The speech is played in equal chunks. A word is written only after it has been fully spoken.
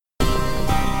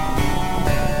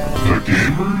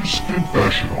Games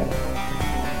Confessional.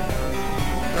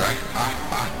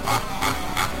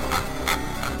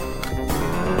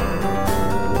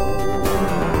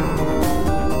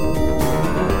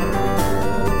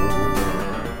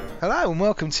 Hello and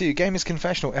welcome to Gamers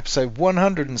Confessional episode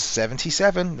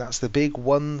 177. That's the big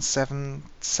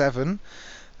 177.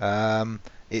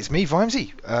 It's me,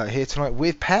 Vimesy, here tonight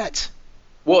with Pet.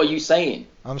 What are you saying?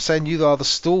 I'm saying you are the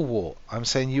stalwart. I'm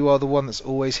saying you are the one that's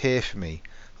always here for me.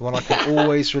 The one I can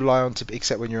always rely on,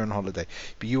 except when you're on holiday.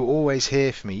 But you're always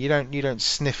here for me. You don't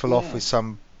sniffle off with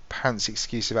some pants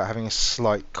excuse about having a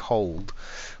slight cold.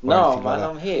 No, man,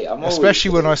 I'm here.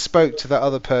 Especially when I spoke to that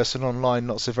other person online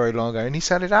not so very long ago, and he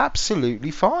sounded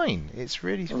absolutely fine. It's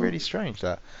really strange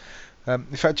that. In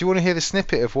fact, do you want to hear the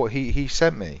snippet of what he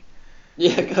sent me?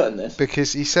 Yeah, go on then.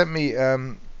 Because he sent me.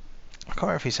 I can't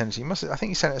remember if he sent it. I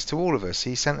think he sent us to all of us.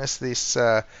 He sent us this.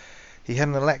 He had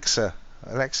an Alexa.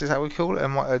 Alexa, is that what we call it?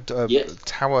 A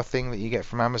tower thing that you get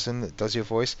from Amazon that does your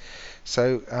voice.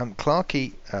 So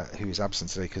Clarky, who is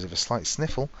absent today because of a slight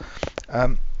sniffle,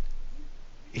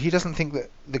 he doesn't think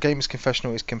that the Gamers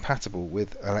Confessional is compatible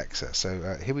with Alexa.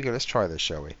 So here we go. Let's try this,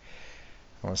 shall we? I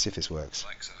want to see if this works.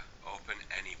 Alexa, open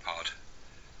AnyPod.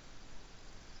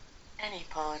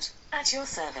 AnyPod, at your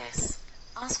service.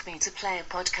 Ask me to play a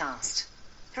podcast.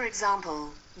 For example,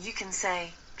 you can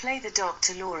say, play the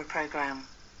Dr. Laura program.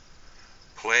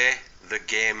 Play the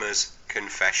Gamers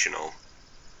Confessional.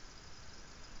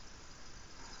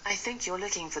 I think you're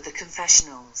looking for the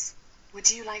confessionals.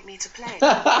 Would you like me to play?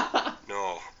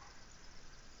 No.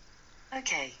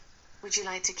 Okay. Would you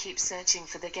like to keep searching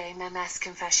for the Game MS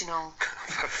Confessional?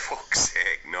 For fuck's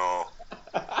sake, no.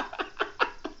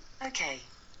 Okay.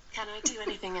 Can I do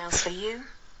anything else for you?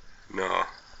 No.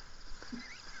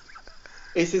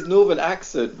 It's his northern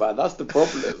accent, man. That's the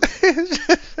problem.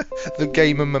 The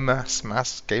Gamer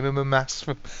Mass. Gamer Mass.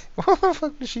 What the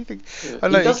fuck does she think? Yeah.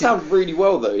 He does sound really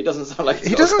well, though. He doesn't sound like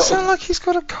he doesn't sound like he's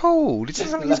got a cold. He doesn't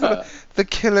sound like he's got the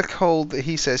killer cold that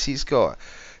he says he's got.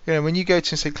 You know, when you go to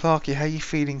him and say, Clarky, how you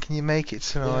feeling? Can you make it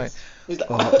tonight? Yes. Like,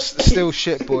 oh, still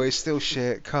shit, boys. Still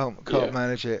shit. Can't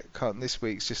manage it. Can't this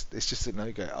week. It's just a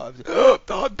no go. I'm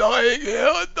dying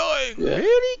here. I'm dying. Yeah.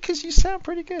 Really? Because you sound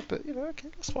pretty good. But you know, okay,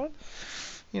 that's fine.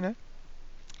 You know,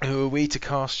 who are we to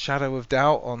cast shadow of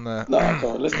doubt on the? No, come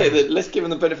on. Let's give him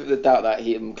the benefit of the doubt that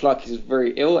Clarky is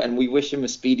very ill, and we wish him a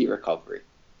speedy recovery.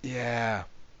 Yeah.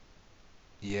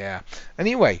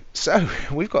 Anyway, so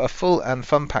we've got a full and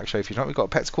fun-packed show for you tonight. We've got a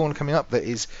Pet's Corner coming up that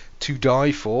is to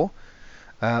die for.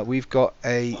 We've got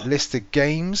a list of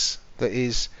games that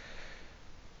is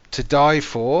to die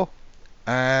for,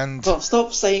 and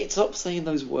stop saying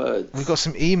those words. We've got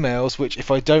some emails which, if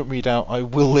I don't read out, I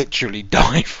will literally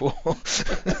die for.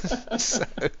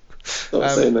 Stop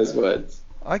saying those words.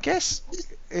 I guess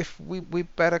if we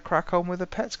better crack on with the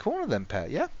Pet's Corner then, Pet.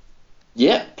 Yeah.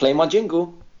 Yeah. Play my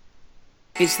jingle.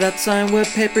 It's that time where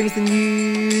Pet brings the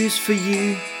news for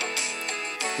you.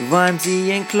 Vimesy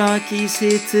and Clarky's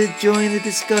here to join the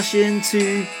discussion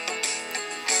too.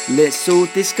 Let's all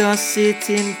discuss it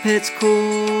in Pet's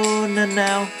Corner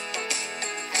now.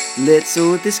 Let's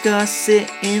all discuss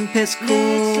it in Pet's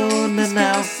Corner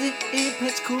now.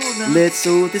 Let's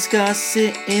all discuss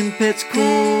it in Pet's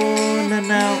Corner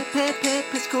now.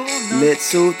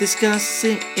 Let's all discuss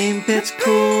it in Pet's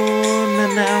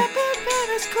Corner now.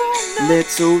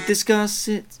 Let's all discuss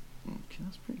it. Okay,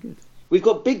 that's pretty good. We've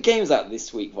got big games out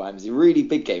this week, Vimesy. Really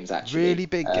big games, actually. Really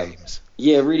big games.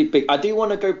 Yeah, really big. I do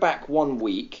want to go back 1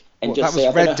 week and just say... That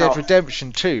was Red Dead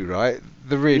Redemption 2, right?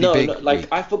 The really big week.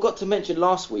 I forgot to mention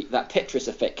last week that Tetris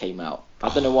Effect came out. I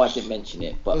don't know why I didn't mention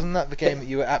it, but... Wasn't that the game that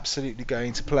you were absolutely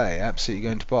going to play, absolutely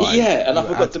going to buy? Yeah, and I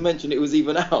forgot to mention it was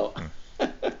even out.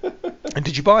 And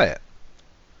did you buy it?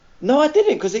 No, I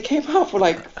didn't, because it came out for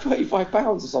like £35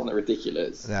 or something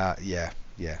ridiculous. Yeah.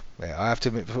 I have to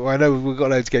admit, I know we've got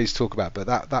loads of games to talk about,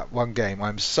 but that one game,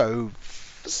 I'm so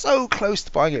close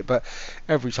to buying it, but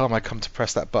every time I come to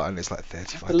press that button, it's like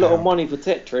 £35. That's a lot of money for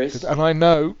Tetris. And I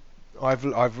know,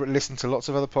 I've listened to lots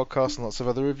of other podcasts and lots of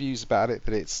other reviews about it,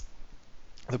 that it's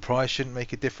the price shouldn't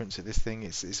make a difference at this thing.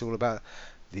 It's all about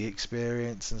the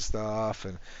experience and stuff.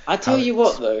 And I tell you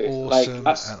what, though, awesome, and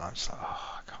I'm just like,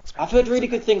 I've heard really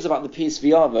good things about the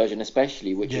PSVR version,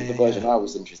 especially, which is the version I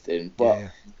was interested in.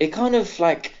 But it kind of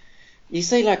like, you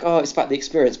say like, oh, it's about the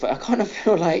experience, but I kind of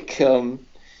feel like the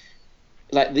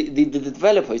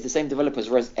developer is the same developer as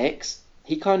Res X.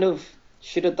 He kind of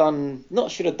should have done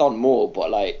more,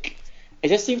 but like, it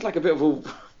just seems like a bit of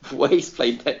a waste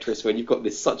playing Tetris when you've got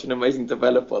such an amazing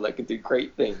developer that can do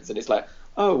great things, and it's like,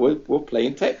 oh, we're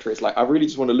playing Tetris. Like, I really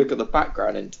just want to look at the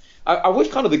background, and I wish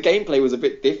kind of the gameplay was a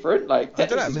bit different. Like, I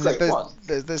don't know. Tetris I is mean, great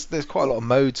fun. there's quite a lot of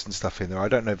modes and stuff in there. I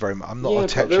don't know very much. I'm not a Yeah,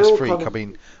 but they're Tetris all freak. kind of, I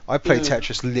mean, I played yeah,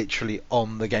 Tetris literally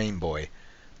on the Game Boy.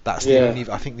 That's the yeah, only,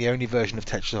 I think, the only version of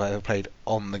Tetris I ever played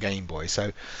on the Game Boy.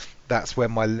 So that's where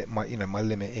my my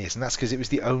limit is, and that's because it was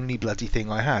the only bloody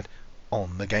thing I had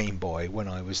on the Game Boy when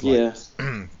I was like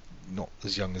yeah. not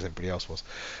as young as everybody else was.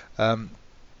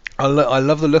 I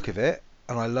love the look of it,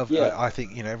 and I love. Yeah. I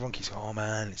think everyone keeps going, oh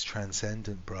man, it's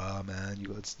transcendent, brah, man. You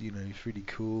got it's really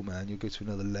cool, man. You'll go to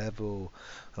another level,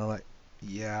 and I'm like,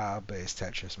 yeah, but it's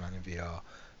Tetris, man, in VR.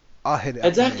 I'll hit it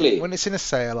Exactly. up when it's in a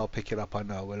sale. I'll pick it up. I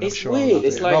know, and I'm It's sure weird. I'll love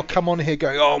It's it. And I'll like, come on here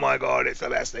going, oh my god, it's the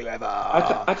best thing ever.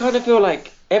 I kind of feel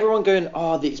like everyone going,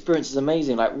 oh, the experience is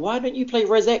amazing. Like, why don't you play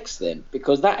Res X then?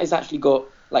 Because that has actually got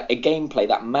like a gameplay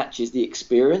that matches the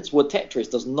experience. What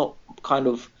Tetris does not kind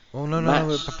of Well, no,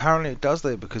 match. apparently it does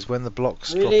though, because when the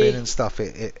blocks drop Really? in and stuff,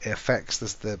 it affects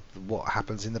the what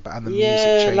happens in the and the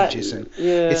Yeah, music changes, and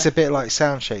yeah. it's a bit like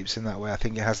sound shapes in that way. I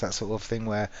think it has that sort of thing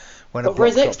where when a But block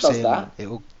Res X drops does in, that.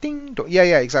 it'll ding.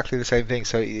 Yeah, exactly the same thing.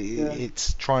 So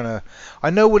it's trying to.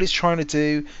 I know what it's trying to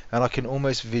do, and I can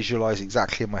almost visualize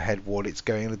exactly in my head what it's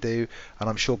going to do, and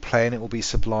I'm sure playing it will be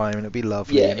sublime and it'll be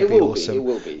lovely Yeah, and it it'll be will awesome. be. It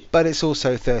will be. But it's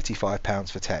also £35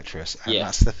 for Tetris, and Yeah.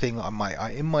 that's the thing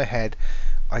that in my head.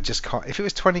 I just can't. If it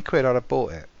was 20 quid, I'd have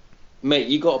bought it. Mate,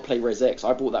 you got to play Res X.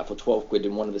 I bought that for 12 quid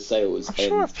in one of the sales. I'm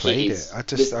sure and I've played is it. I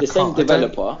just I the same can't. I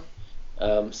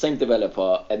don't, same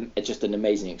developer, and it's just an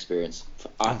amazing experience.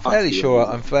 I'm fairly sure.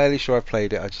 I'm fairly sure I've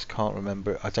played it. I just can't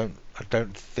remember it. I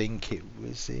don't think it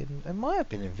was in. It might have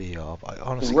been in VR. But I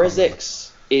honestly Res can't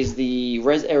X is the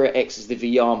Res Era X is the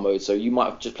VR mode, so you might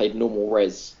have just played normal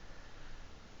Res.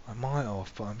 I might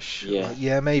have, but I'm sure. Yeah.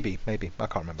 Yeah, maybe. I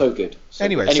can't remember. So good.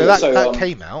 Anyway, so that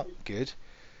came out. Good.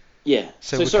 Yeah.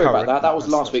 So sorry about that. That was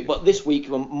last week. But this week,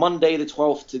 on Monday the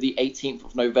 12th to the 18th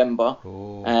of November,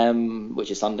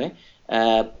 which is Sunday,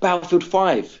 Battlefield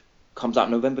 5 comes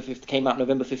out November 5th. Came out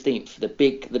November 15th. The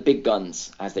big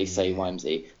guns, as they say,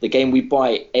 Vimesy. The game we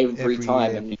buy every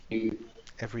time a new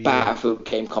Battlefield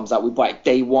game comes out. We buy it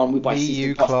day one. We buy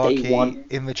Season Pass Clarky, day one.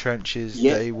 in the trenches,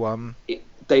 Yeah. day one.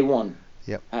 Day one.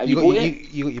 Yep. You bought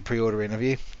it? You got your pre-order in, have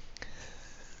you?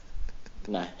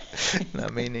 No. No,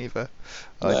 me neither.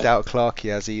 No. I doubt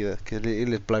Clarky has either, because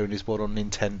he'll have blown his wad on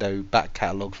Nintendo back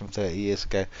catalogue from 30 years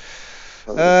ago.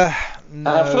 No.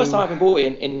 First time I've bought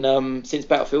it in since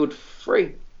Battlefield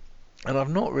 3. And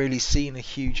I've not really seen a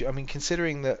huge. I mean,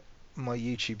 considering that my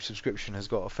YouTube subscription has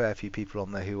got a fair few people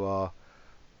on there who are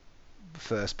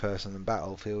first person and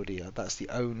Battlefieldy, that's the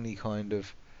only kind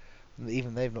of.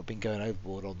 Even they've not been going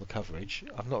overboard on the coverage.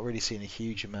 I've not really seen a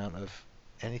huge amount of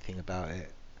anything about it.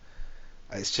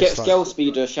 It's just Scale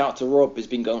Speeder, shout to Rob, has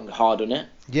been going hard on it.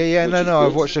 Yeah, no, good.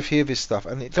 I've watched a few of his stuff,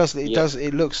 and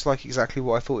it looks like exactly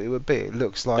what I thought it would be. It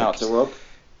looks like Shout to Rob.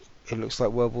 It looks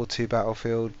like World War II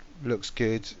Battlefield. Looks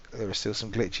good. There are still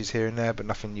some glitches here and there, but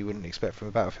nothing you wouldn't expect from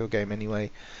a Battlefield game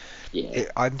anyway. Yeah.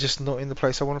 I'm just not in the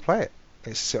place I want to play it.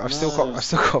 I've still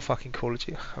got fucking Call of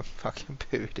Duty. I've fucking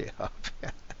booted it up.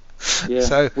 Yeah.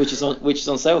 So, which is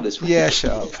on sale this week. Yeah,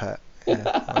 shut up, Pat.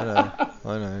 Yeah,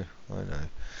 I know.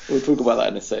 We'll talk about that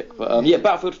in a sec. But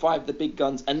Battlefield 5, the big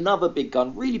guns, another big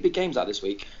gun, really big games out this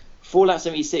week. Fallout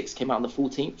 76 came out on the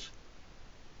 14th.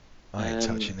 I ain't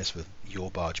touching this with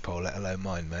your barge pole, let alone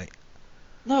mine, mate.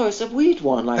 No, it's a weird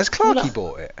one. Like, has Clarky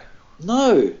bought it?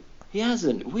 No, he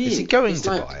hasn't. Weird. Is he going to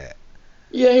buy it?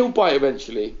 Yeah, he'll buy it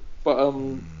eventually. But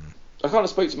I kind of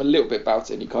spoke to him a little bit about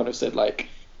it, and he kind of said like,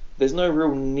 there's no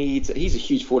real need. He's a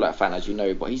huge Fallout fan, as you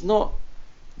know, but he's not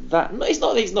that. He's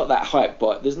not that hype.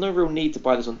 But there's no real need to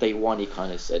buy this on day one. He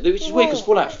kind of said, which is weird because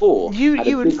Fallout 4 had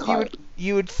a big hype.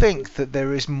 You would think that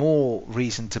there is more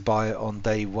reason to buy it on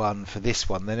day one for this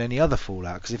one than any other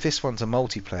Fallout, because if this one's a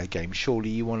multiplayer game, surely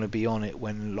you want to be on it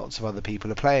when lots of other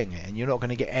people are playing it, and you're not going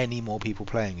to get any more people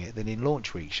playing it than in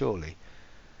launch week, surely.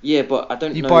 Yeah, but I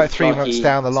don't know. You buy it 3 months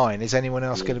down the line, is anyone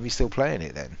else going to be still playing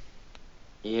it then?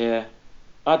 Yeah,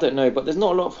 I don't know, but there's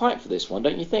not a lot of hype for this one,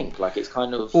 don't you think? Like, it's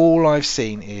kind of... All I've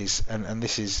seen is, and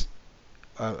this is,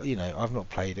 I've not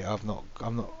played it. I'm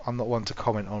not one to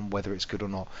comment on whether it's good or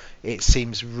not. It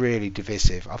seems really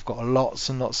divisive. I've got lots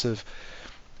and lots of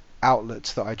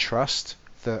outlets that I trust.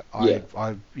 That I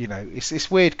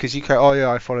it's weird because you go, oh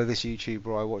yeah, I follow this YouTuber,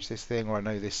 or I watch this thing, or I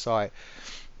know this site.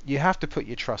 You have to put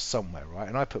your trust somewhere, right?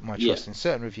 And I put my trust in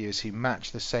certain reviewers who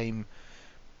match the same,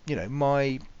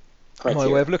 my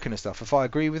way of looking at stuff. If I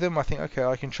agree with them, I think, okay,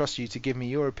 I can trust you to give me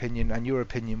your opinion, and your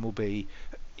opinion will be,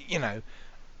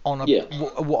 on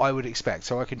what I would expect.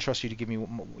 So I can trust you to give me,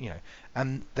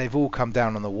 and they've all come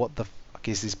down on the what the fuck fuck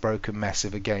is this broken mess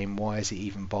of a game? Why is it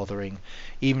even bothering?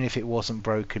 Even if it wasn't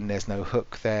broken, there's no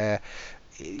hook there.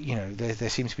 There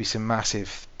seems to be some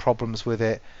massive problems with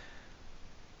it.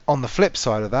 On the flip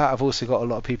side of that, I've also got a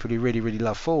lot of people who really, really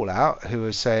love Fallout who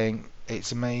are saying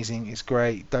it's amazing, it's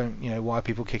great. Why are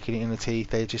people kicking it in the teeth?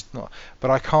 They're just not.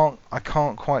 But I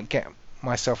can't quite get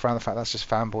myself around the fact that's just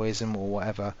fanboyism or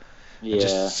whatever.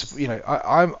 Yeah.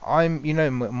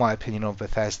 I'm my opinion on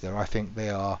Bethesda. I think they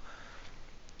are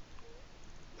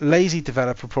lazy.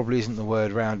 Developer probably isn't the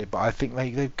word around it, but I think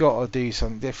they've got to do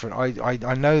something different.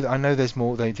 I know there's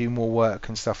more. They do more work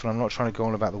and stuff, and I'm not trying to go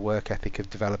on about the work ethic of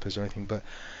developers or anything, but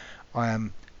I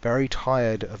am very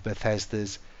tired of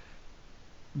Bethesda's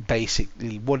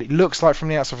basically what it looks like from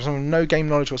the outside, from someone with no game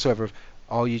knowledge whatsoever.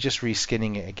 You're just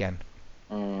reskinning it again.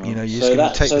 You're just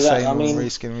going to take the same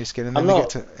reskin, and then we get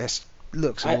to it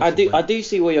looks. I do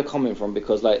see where you're coming from,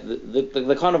 because like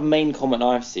the kind of main comment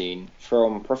I've seen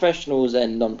from professionals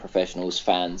and non-professionals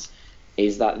fans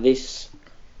is that this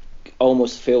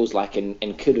almost feels like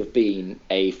and could have been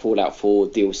a Fallout 4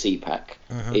 DLC pack.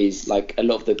 Is like a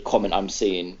lot of the comment I'm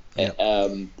seeing. Yep.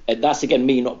 And that's again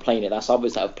me not playing it. That's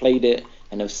others that have played it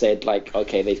and have said like,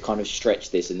 okay, they've kind of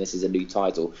stretched this and this is a new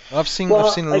title. I've seen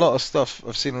a lot of stuff.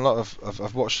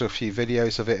 I've watched a few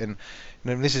videos of it, and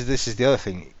this is the other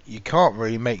thing. You can't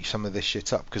really make some of this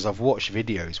shit up, because I've watched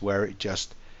videos where it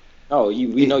just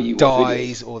you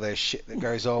dies, or there's shit that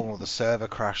goes on, or the server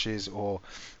crashes, or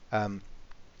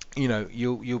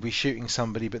you'll be shooting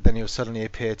somebody, but then he'll suddenly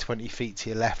appear 20 feet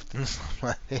to your left and stuff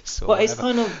like this. But it's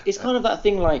kind of that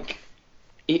thing, like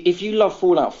if you love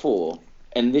Fallout 4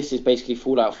 and this is basically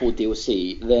Fallout 4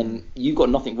 DLC, then you got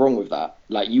nothing wrong with that.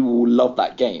 Like, you will love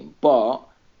that game. But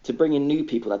to bring in new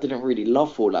people that didn't really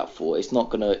love Fallout 4, it's not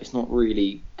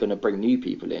really gonna bring new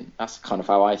people in. That's kind of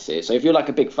how I see it. So if you're like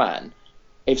a big fan,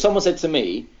 if someone said to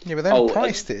me, yeah, but they haven't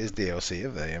priced it as DLC,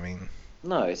 have they? I mean,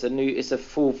 no, it's a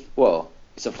full. Well,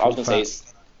 I was gonna say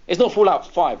it's not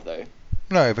Fallout 5 though.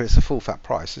 No, but it's a full fat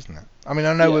price, isn't it? I mean,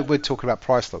 I know we're talking about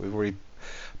price, like we've already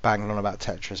banged on about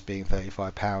Tetris being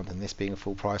 £35 and this being a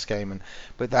full price game,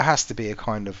 but there has to be a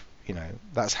kind of,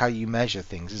 that's how you measure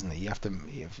things, isn't it? You have to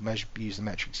use the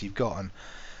metrics you've got, and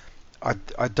I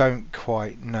don't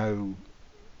quite know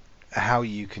how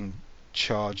you can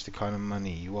charge the kind of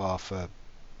money you are for.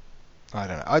 I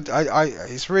don't know.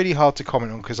 It's really hard to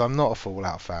comment on, because I'm not a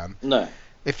Fallout fan. No.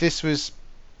 If this was,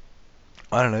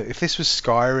 I don't know, if this was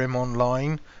Skyrim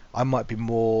Online, I might be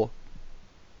more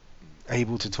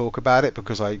able to talk about it,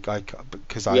 because I played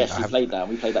that.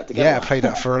 We played that together. Yeah, I played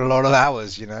that for a lot of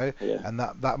hours, Yeah. And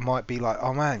that might be like,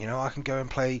 oh man, I can go and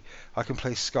play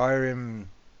Skyrim.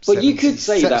 But you could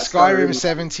say that Skyrim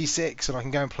 76, and I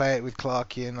can go and play it with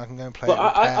Clarky, and I can go and play it with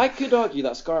I could argue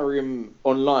that Skyrim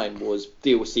Online was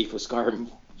DLC for Skyrim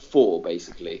 4,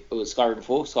 basically. It was Skyrim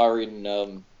 4, Skyrim.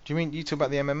 Do you mean you talk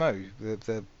about the MMO,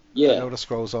 the Elder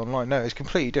Scrolls Online? No, it's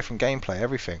completely different gameplay,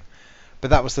 everything. But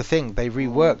that was the thing. They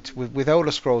reworked with Elder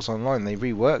Scrolls Online. They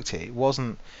reworked it. It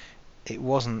wasn't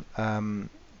the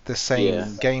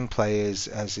same gameplay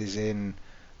as is in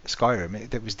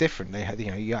Skyrim. It was different. They had,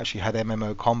 you actually had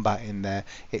MMO combat in there.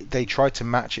 They tried to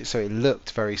match it so it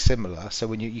looked very similar. So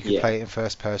when you could play it in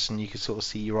first person, you could sort of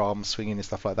see your arms swinging and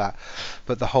stuff like that.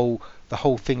 But the whole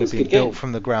thing had been built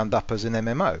from the ground up as an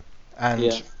MMO,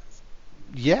 and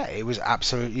it was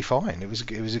absolutely fine. It was a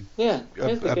good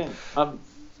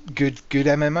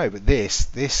MMO. But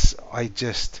this I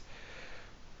just,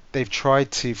 they've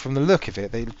tried to, from the look of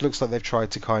it, it looks like they've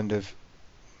tried to kind of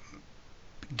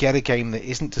get a game that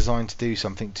isn't designed to do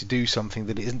something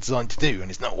that it isn't designed to do,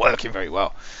 and it's not working very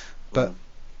well. But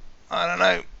I don't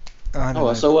know.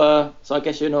 So I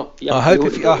guess you're not. I hope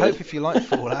if you like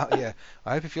Fallout, I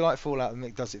hope if you like Fallout, and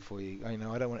it does it for you. I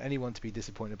don't want anyone to be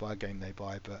disappointed by a game they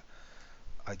buy, but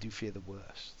I do fear the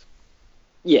worst.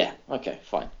 Yeah. Okay.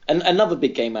 Fine. And another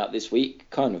big game out this week,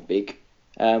 kind of big,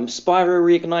 Spyro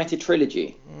Reignited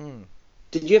Trilogy.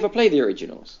 Did you ever play the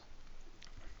originals?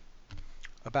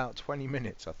 About 20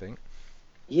 minutes, I think.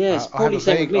 Yeah, it's probably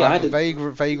same with me. I have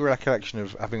a vague recollection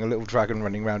of having a little dragon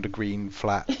running around a green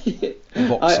flat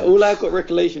box. All I've got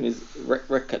recollection is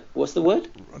what's the word?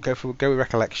 Go with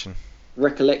recollection.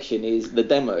 Recollection is the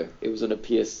demo. It was on a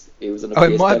PS. It was on a. Oh,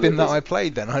 it might have been that I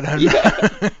played then. I don't know.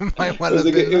 It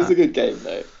was a good game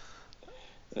though.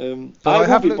 But I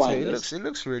have looked at it. It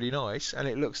looks really nice, and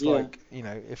it looks like,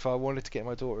 if I wanted to get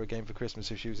my daughter a game for Christmas,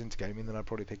 if she was into gaming, then I'd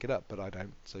probably pick it up. But I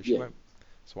don't, so she won't.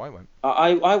 So I won't.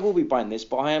 I will be buying this,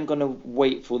 but I am gonna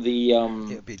wait for the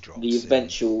It'll be dropped the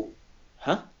eventual.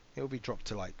 Huh? It'll be dropped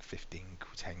to like 15,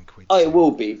 10 quid. Oh, it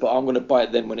will be, but I'm gonna buy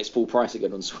it then when it's full price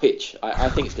again on Switch. I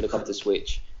think it's gonna come to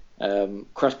Switch.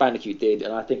 Crash Bandicoot did,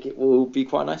 and I think it will be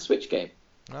quite a nice Switch game.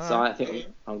 All So right. I think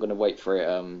I'm going to wait for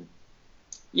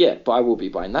it. But I will be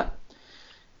buying that.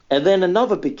 And then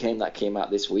another big game that came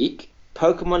out this week,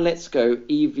 Pokemon Let's Go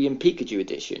Eevee and Pikachu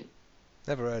Edition.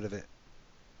 Never heard of it.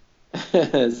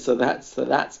 So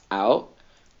that's out,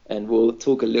 and we'll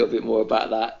talk a little bit more about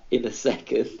that in a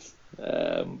second.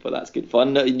 But that's good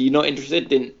fun. No, you're not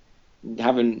interested?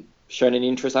 Haven't shown any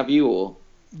interest, have you? Or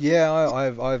Yeah,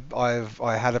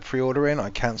 I had a pre-order in. I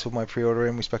cancelled my pre-order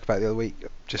in. We spoke about it the other week.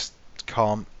 Just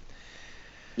can't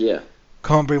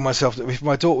bring myself to. If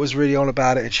my daughter was really on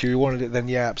about it and she wanted it, then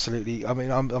yeah, absolutely. I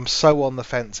mean, I'm so on the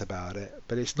fence about it,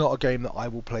 but it's not a game that I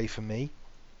will play for me.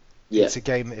 Yeah. It's a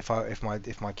game that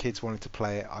if my kids wanted to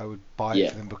play it, I would buy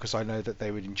it for them because I know that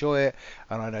they would enjoy it,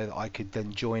 and I know that I could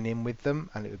then join in with them,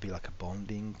 and it would be like a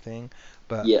bonding thing.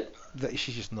 But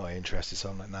she's just not interested, so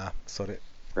I'm like, nah, sod it.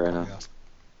 Fair enough.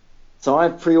 So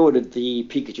I've pre-ordered the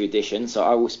Pikachu edition, so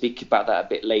I will speak about that a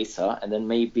bit later, and then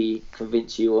maybe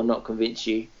convince you or not convince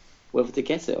you whether to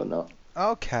get it or not.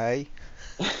 Okay.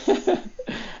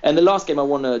 And the last game I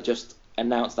want to just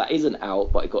announce that isn't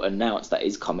out, but it got announced that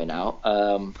is coming out.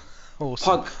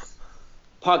 Awesome.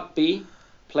 Pug B,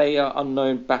 Player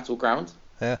Unknown Battleground.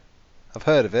 Yeah, I've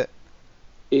heard of it.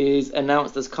 Is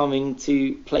announced as coming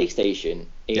to PlayStation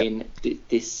in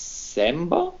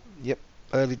December. Yep,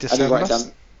 early December.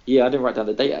 I didn't write down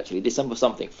the date actually. December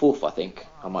something, 4th, I think.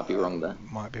 I might be wrong there.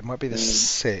 Might be the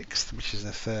 6th, which is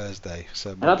a Thursday.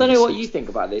 So. And I don't know what you think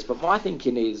about this, but my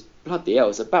thinking is, bloody hell,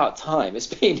 it's about time. It's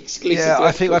been exclusive. Yeah,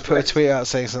 I think I put a tweet out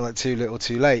saying something like too little,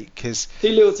 too late, because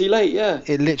too little, too late. Yeah.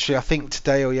 It literally, I think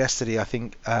today or yesterday,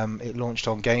 it launched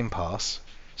on Game Pass.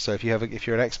 So if you're an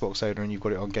Xbox owner and you've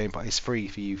got it on Game Pass, it's free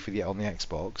for you for on the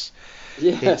Xbox.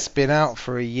 Yeah. It's been out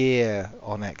for a year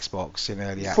on Xbox in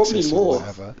early access or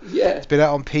whatever. Yeah. It's been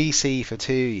out on PC for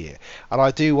 2 years, and I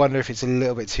do wonder if it's a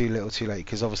little bit too little, too late,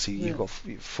 because obviously you've got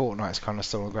Fortnite's kind of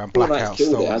still on the ground, Blackout's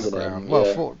still on the ground.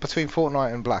 Well, between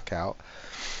Fortnite and Blackout,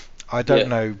 I don't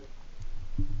know.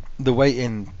 The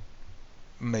waiting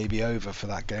may be over for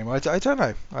that game. I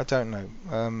don't know.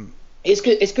 It's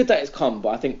good that it's come, but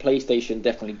I think PlayStation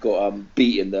definitely got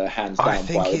beaten their hands down by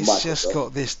Microsoft. I think it's just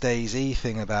got this DayZ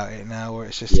thing about it now, where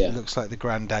it's just it looks like the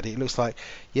granddaddy. It looks like,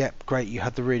 great, you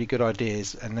had the really good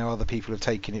ideas, and now other people have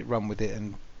taken it, run with it,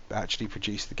 and actually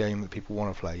produced the game that people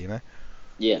want to play. You know?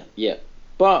 Yeah.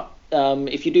 But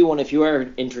if you are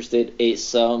interested,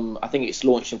 it's I think it's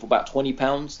launching for about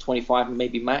 £20, 25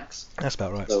 maybe max. That's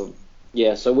about right.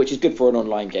 So which is good for an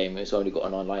online game. It's only got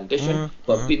an online edition,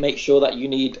 but make sure that you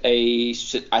need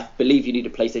I believe you need a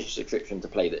PlayStation subscription to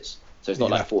play this. So it's not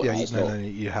like Fortnite. No,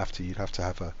 you'd have to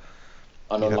have an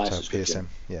online subscription.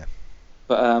 PSN.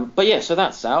 Yeah. But yeah, so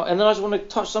that's out, and then I just want to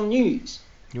touch some news.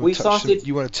 You want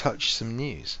to touch some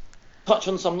news? Touch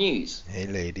on some news. Hey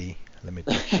lady, let me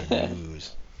touch some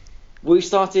news. We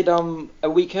started a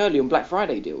week early on Black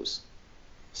Friday deals.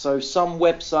 So some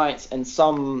websites and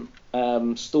some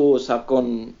stores have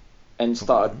gone and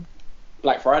started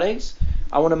Black Fridays.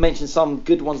 I want to mention some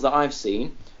good ones that I've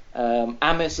seen.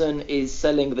 Amazon is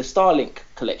selling the Starlink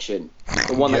collection.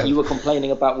 The one that you were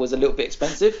complaining about was a little bit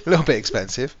expensive. A little bit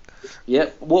expensive. Yeah.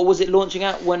 What was it launching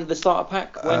at when the starter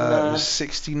pack? It was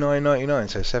 $69.99,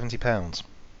 so £70.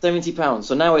 £70.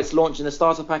 So now it's launching. The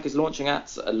starter pack is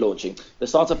The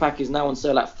starter pack is now on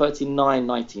sale at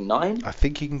 $39.99. I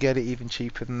think you can get it even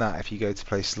cheaper than that if you go to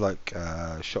places like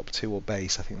Shop 2 or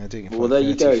Base. I think they're doing it for there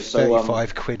you go. So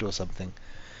 35 quid or something.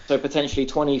 So potentially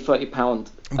 £20-30.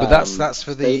 But that's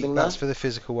for the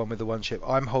physical one with the one chip.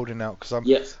 I'm holding out because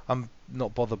I'm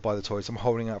not bothered by the toys. I'm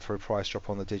holding out for a price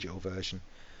drop on the digital version.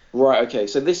 Right. Okay.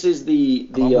 So this is the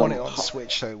I want it on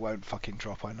Switch, so it won't fucking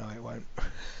drop. I know it won't.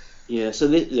 Yeah, so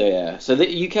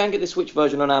you can get the Switch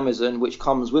version on Amazon, which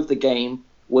comes with the game,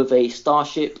 with a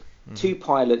starship, 2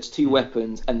 pilots, 2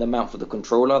 weapons, and the mount for the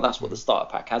controller. That's what the starter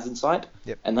pack has inside.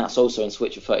 Yep. And that's also on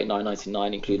Switch for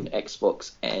 $39.99, including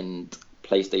Xbox and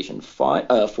PlayStation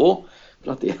 4.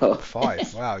 Bloody hell.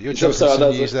 5. Wow, you're jumping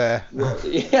some news there.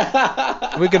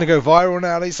 Yeah. We're going to go viral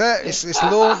now, Lisa. It's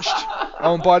launched.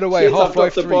 Oh, and by the way,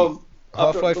 Half-Life 3.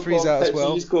 Half-Life 3 is out as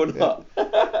well.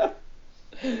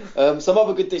 Some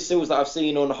other good deals that I've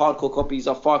seen on hardcore copies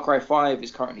are Far Cry 5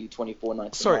 is currently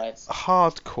 $24.99. Sorry,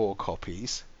 hardcore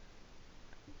copies?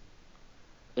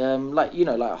 Like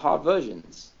hard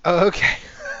versions. Oh, okay.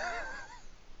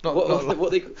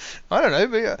 What they? I don't know,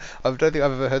 but I don't think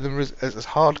I've ever heard them as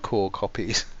hardcore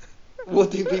copies. What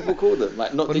do people call them?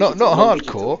 Like not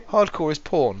hardcore. Hardcore is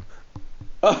porn.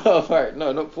 Oh, right.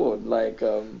 No, not porn. Like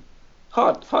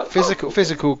hard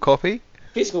physical copy.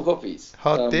 Physical copies.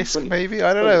 Hard disk, maybe.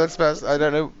 I don't know. I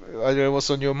don't know what's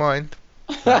on your mind.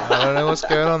 I don't know what's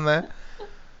going on there.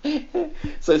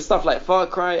 So stuff like Far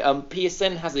Cry,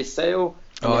 PSN has a sale.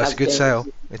 Oh, it's a good sale.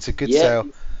 It's a good sale.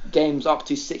 Games up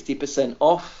to 60%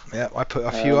 off. Yeah, I put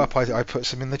a few up. I put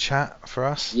some in the chat for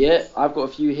us. Yeah, I've got a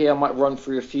few here. I might run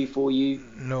through a few for you.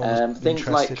 No, things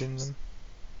interested like in them.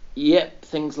 Yep,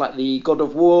 things like the God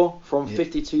of War from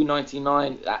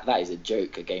 $52.99. That is a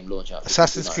joke. A game launch out.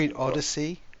 Assassin's Creed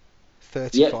Odyssey,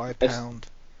 £35.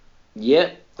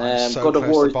 Yep. So God of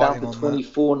War is down to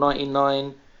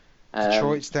 $24.99.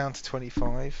 Detroit's down to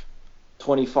 25.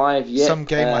 25. Yeah. Some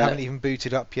game I haven't even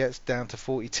booted up yet. It's down to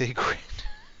 42 quid.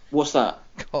 What's that?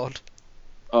 COD.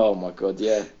 Oh my god,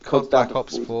 yeah. COD Black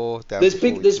Ops 4 down there's to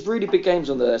big 40. There's really big games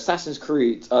on the Assassin's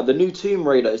Creed. The new Tomb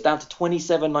Raider is down to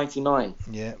 $27.99.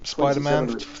 Yeah,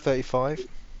 Spider-Man 35.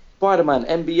 Spider-Man,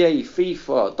 NBA,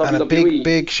 FIFA, WWE. And a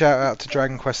big shout out to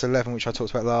Dragon Quest 11, which I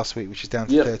talked about last week, which is down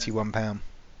to £31.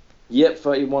 Yep,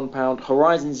 £31.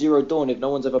 Horizon Zero Dawn, if no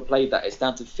one's ever played that, it's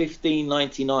down to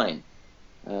 $15.99.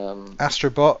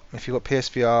 Astrobot, if you've got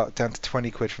PSVR, down to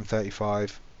 20 quid from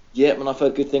 35. Yeah, and I've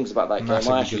heard good things about that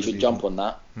game. I actually should jump on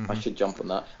that. I should jump on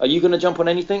that. Are you going to jump on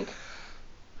anything?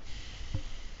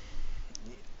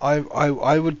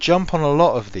 I would jump on a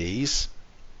lot of these.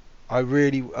 I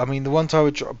mean, the ones I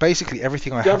would basically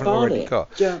everything I haven't already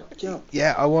got. Jump.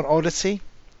 Yeah, I want Odyssey.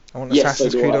 I want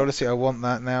Assassin's Creed Odyssey. I want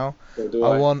that now. So do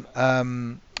I want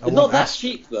It's not that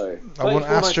cheap though. I want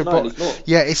Astrobot.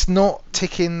 Yeah, it's not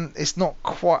ticking. It's not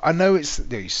quite. I know it's.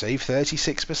 You save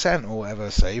 36% or whatever.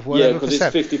 Save whatever because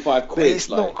percent. it's 55 quid. It's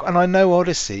not. And I know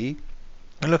Odyssey.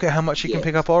 And look at how much you can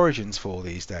pick up Origins for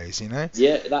these days. You know.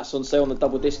 Yeah, that's on sale on the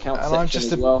double discount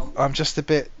section as well. I'm just a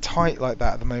bit tight like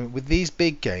that at the moment with these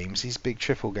big games, these big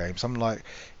triple games. I'm like,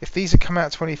 if these had come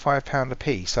out £25 a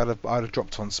piece, I'd have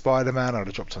dropped on Spider-Man. I'd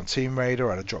have dropped on Tomb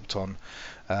Raider. I'd have dropped on.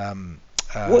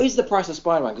 What is the price of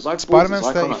Spider-Man? Because Spider-Man's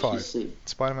 35.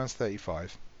 Spider-Man's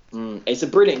 35. It's a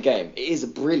brilliant game. It is a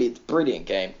brilliant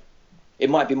game. It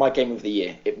might be my game of the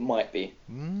year. It might be.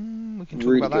 We can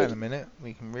talk about that in a minute.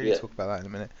 We can really talk about that in a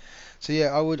minute. So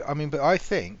yeah, but I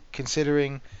think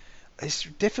considering it's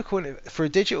difficult for a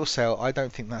digital sale, I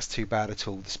don't think that's too bad at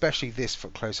all. Especially this for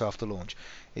close after launch.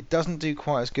 It doesn't do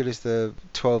quite as good as the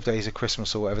 12 Days of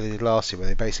Christmas or whatever they did last year, where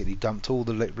they basically dumped all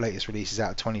the latest releases out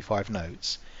of 25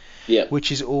 notes. Yeah.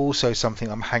 Which is also something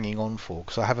I'm hanging on for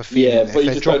because I have a feeling if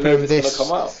they're dropping this,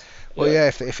 come out. Well,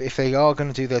 if they are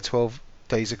going to do their 12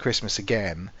 Days of Christmas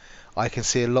again, I can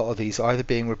see a lot of these either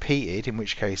being repeated, in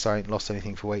which case I ain't lost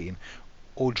anything for waiting,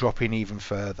 or dropping even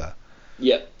further.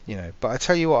 Yeah. You know, but I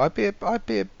tell you what, I'd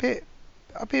be a bit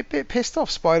pissed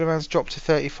off. Spider-Man's dropped to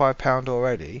 £35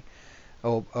 already,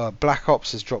 or Black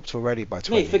Ops has dropped already by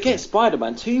 20. Mate, forget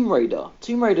Spider-Man. Tomb Raider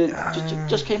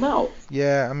just came out.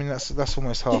 Yeah, I mean that's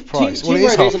almost half price. Well, it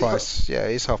is half price. Yeah,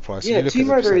 it is half price. Yeah, Tomb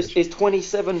Raider is £28,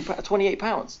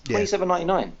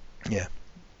 £27.99. Yeah.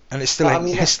 And it still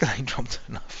ain't dropped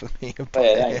enough for me.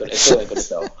 It still ain't gonna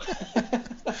sell.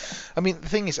 I mean, the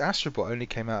thing is, Astrobot only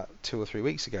came out 2 or 3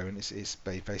 weeks ago, and it's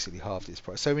basically halved its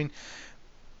price. So I mean,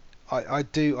 I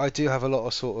do have a lot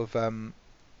of sort of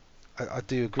I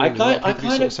do agree. I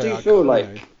kind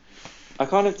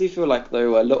of do feel like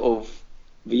though a lot of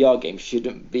VR games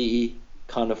shouldn't be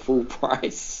kind of full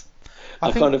price.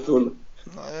 I kind of feel.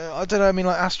 I don't know. I mean,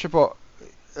 like Astrobot.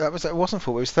 It wasn't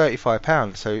full. It was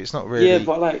 £35, so it's not really. Yeah,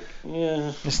 but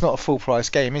it's not a full price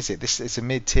game, is it? It's a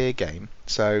mid-tier game,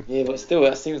 so. Yeah, but still,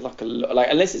 that seems like a lot. Like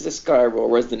unless it's a Skyrim or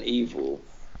Resident Evil.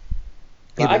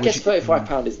 I guess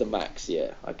 £35 is the max.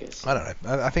 Yeah, I guess. I don't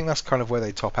know. I think that's kind of where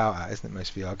they top out at, isn't it?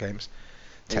 Most VR games,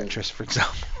 Tetris, for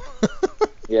example.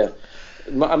 Yeah,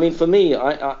 I mean, for me,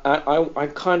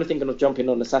 I'm kind of thinking of jumping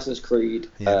on Assassin's Creed,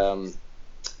 the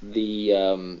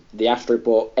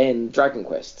Astrobot, and Dragon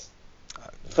Quest.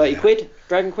 30 quid,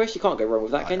 Dragon Quest, you can't go wrong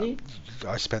with that, can you?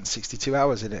 I spent 62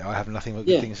 hours in it. I have nothing but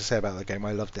good things to say about that game.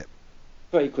 I loved it.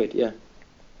 30 quid, yeah.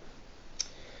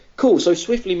 Cool, so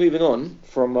swiftly moving on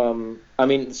from...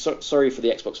 sorry for the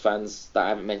Xbox fans that I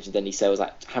haven't mentioned any sales.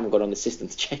 I haven't got on the system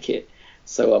to check it.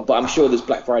 So, but I'm sure there's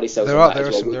Black Friday sales. There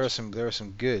are some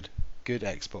good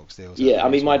Xbox deals. Yeah, I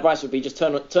mean, my advice would be just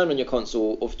turn on your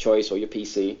console of choice or your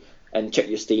PC and check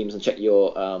your Steams and check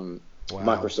your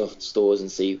Microsoft stores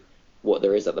and see what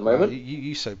there is at the moment.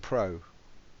 You so pro.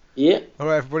 Yeah. All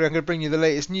right, everybody, I'm going to bring you the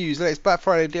latest news, latest Black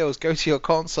Friday deals. Go to your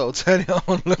console, turn it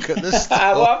on, look at the store.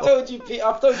 Well, I've told you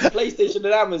PlayStation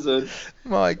and Amazon.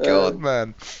 My God,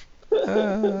 man.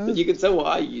 You can tell what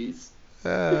I use.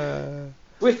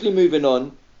 Swiftly moving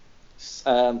on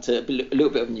to a little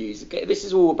bit of news. Okay, this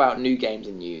is all about new games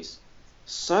and news.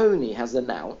 Sony has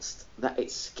announced that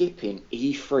it's skipping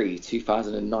E3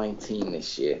 2019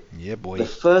 this year. Yeah, boy. The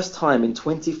first time in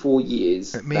 24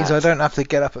 years. It means I don't have to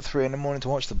get up at 3 a.m. to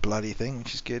watch the bloody thing,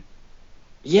 which is good.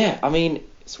 Yeah, I mean,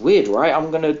 it's weird, right?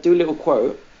 I'm going to do a little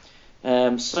quote.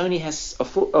 Sony has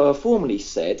formally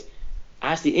said,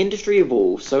 as the industry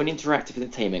evolves, Sony Interactive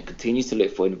Entertainment continues to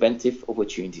look for inventive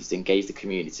opportunities to engage the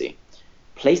community.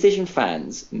 PlayStation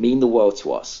fans mean the world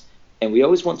to us, and we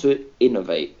always want to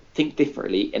innovate, think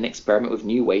differently, and experiment with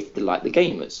new ways to delight the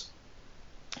gamers.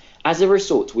 As a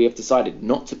result, we have decided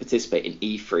not to participate in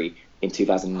E3 in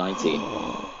 2019.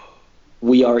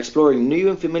 We are exploring new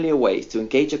and familiar ways to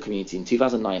engage our community in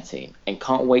 2019 and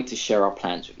can't wait to share our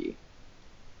plans with you.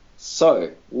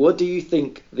 So, what do you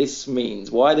think this means?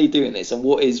 Why are they doing this? And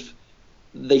what is...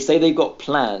 They say they've got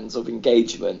plans of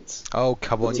engagement. Oh,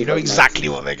 come on. You know exactly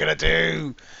what they're going to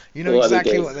do. You know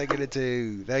exactly what they're going to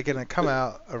do. They're going to come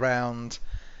out around...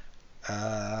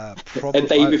 probably a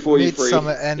day before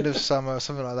midsummer, end of summer,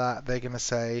 something like that. They're going to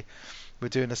say we're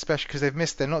doing a special because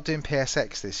they're not doing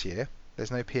PSX this year.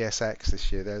 There's no PSX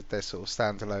this year. They're sort of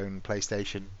standalone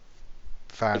PlayStation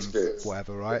fan experience.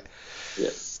 Whatever, right?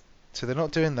 Yes. So they're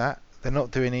not doing that. They're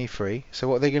not doing E3. So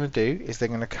what they're going to do is they're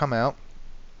going to come out.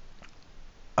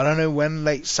 I don't know when,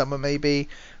 late summer maybe,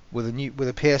 with a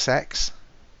PSX,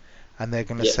 and they're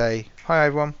going to say, "Hi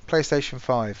everyone, PlayStation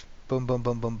 5." Boom, boom,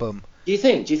 boom, boom, boom. Do you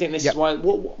think this is why?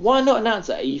 Why not announce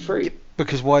it at E3?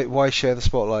 Because why share the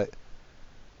spotlight?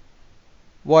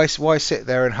 Why sit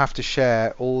there and have to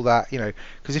share all that? You know,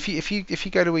 because if you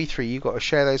go to E3, you've got to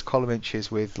share those column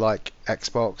inches with like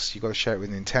Xbox. You've got to share it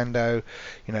with Nintendo.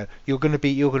 You know, you're going to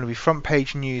be front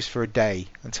page news for a day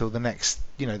until the next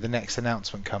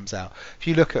announcement comes out. If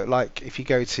you look at if you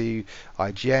go to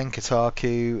IGN,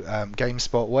 Kotaku,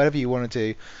 GameSpot, whatever you want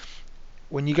to do.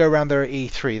 When you go around there at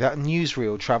E3, that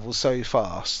newsreel travels so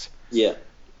fast. Yeah.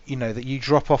 You know that you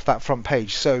drop off that front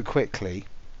page so quickly.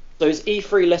 So is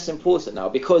E3 less important now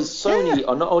because Sony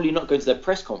are not only not going to their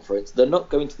press conference, they're not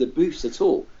going to the booths at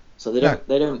all. So they don't.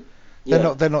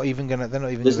 Yeah. They're not even.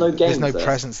 There's no games. There's no there.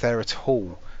 presence there at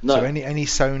all. No. So any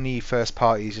Sony first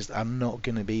parties just are not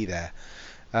going to be there.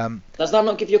 Does that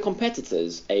not give your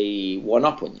competitors a one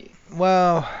up on you?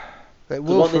 Well, it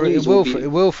will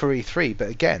for E3, but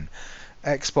again.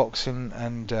 Xbox and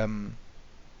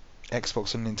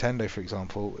Xbox and Nintendo, for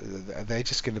example, they're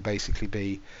just going to basically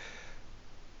be.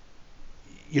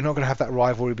 You're not going to have that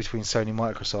rivalry between Sony and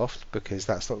Microsoft because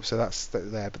that's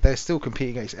there, but they're still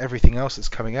competing against everything else that's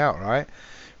coming out, right?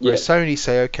 Whereas Sony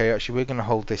say, okay, actually we're going to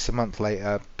hold this a month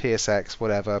later, PSX,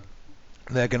 whatever.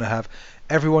 They're going to have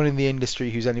everyone in the industry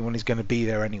who's anyone is going to be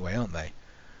there anyway, aren't they?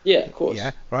 Yeah, of course.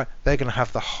 Yeah, right. They're going to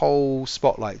have the whole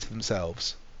spotlight to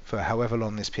themselves. For however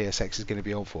long this PSX is going to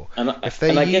be on for. If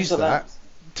they use that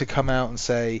to come out and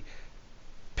say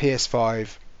PS5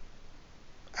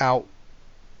 out,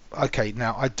 okay,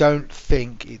 now I don't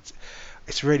think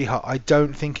it's really hard. I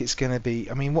don't think it's going to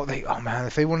be. I mean,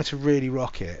 if they wanted to really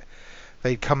rock it,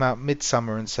 they'd come out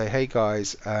midsummer and say, hey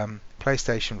guys,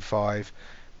 PlayStation 5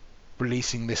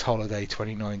 releasing this holiday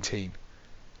 2019.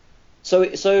 So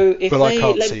if I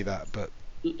can't see that, but.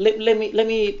 Let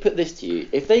me put this to you.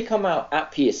 If they come out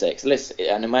at PSX,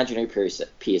 an imaginary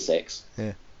PSX,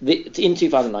 in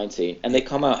 2019, and they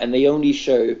come out and they only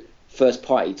show first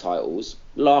party titles,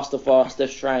 Last of Us,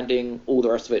 Death Stranding, all the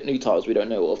rest of it, new titles we don't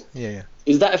know of. Yeah.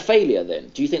 Is that a failure then?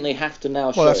 Do you think they have to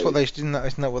now show? Well, that's what they isn't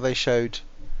that what they showed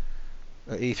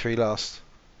at E3 last?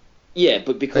 Yeah,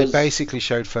 but because they basically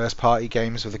showed first party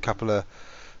games with a couple of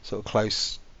sort of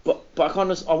close. But I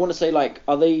want to say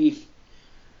are they?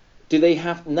 Do they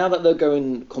have, now that they're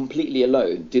going completely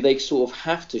alone, do they sort of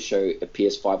have to show a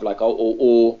PS5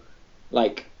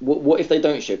 what if they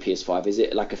don't show PS5? Is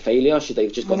it like a failure? Should they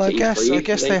have just gone to E3? I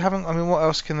guess they haven't. I mean, what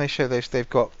else can they show? They've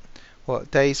got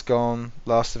Days Gone,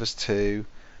 Last of Us 2.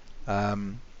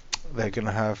 They're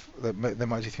gonna have. They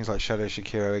might do things like Shadow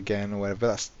Shakiro again or whatever.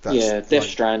 But that's Death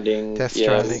Stranding. Death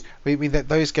Stranding. I mean,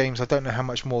 those games. I don't know how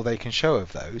much more they can show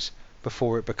of those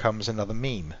before it becomes another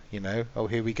meme, oh,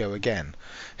 here we go again.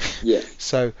 Yeah.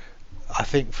 So I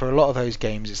think for a lot of those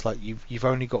games it's like you've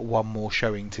only got one more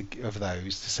showing of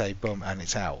those to say boom and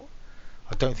it's out.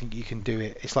 I don't think you can do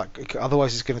it. It's like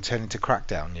otherwise it's going to turn into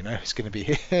Crackdown, It's going to be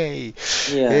for the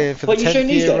 10th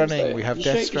year running we have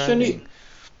Death Stranding.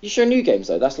 You show new games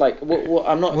though. That's like what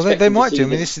I'm not. Well, they might do. I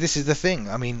mean, this is the thing.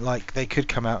 I mean, they could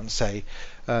come out and say,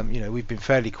 we've been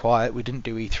fairly quiet. We didn't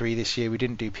do E3 this year. We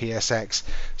didn't do PSX.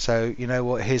 So you know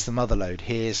what? Here's the motherload.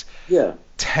 Here's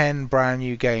 10 brand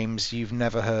new games you've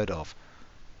never heard of.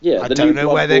 Yeah, I don't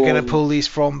know where they're going to pull these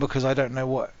from, because I don't know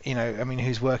what,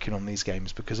 who's working on these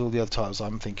games, because all the other titles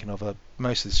I'm thinking of are,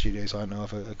 most of the studios I know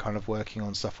of are kind of working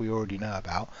on stuff we already know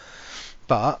about.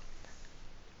 But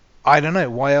I don't know,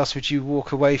 why else would you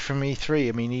walk away from E3?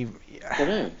 I mean, I don't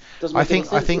know. Doesn't make any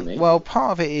sense to me. Well,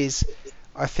 part of it is,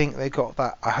 I think they got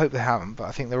that. I hope they haven't, but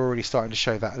I think they're already starting to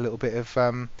show that a little bit of. Do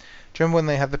you remember when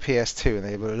they had the PS2 and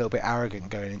they were a little bit arrogant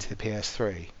going into the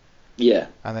PS3? Yeah.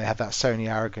 And they had that Sony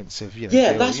arrogance of,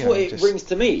 Yeah, that's what it brings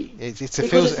to me.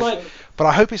 It's like, but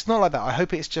I hope it's not like that. I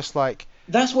hope it's just like.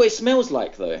 That's what it smells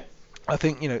like, though. I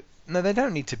think no, they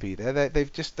don't need to be there.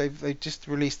 They've just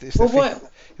released this. Well,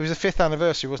 it was the 5th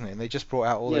anniversary, wasn't it? And they just brought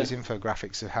out all those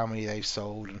infographics of how many they've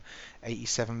sold, and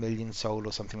 87 million sold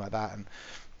or something like that, and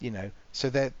so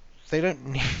they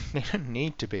don't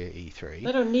need to be at E3.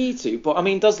 They don't need to, but I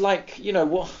mean, does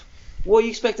what are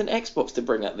you expecting Xbox to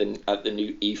bring at the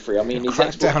new E3? I mean,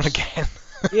 crack down again.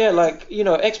 Yeah,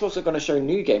 Xbox are going to show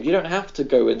new games. You don't have to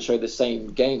go and show the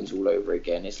same games all over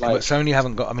again. It's like, but Sony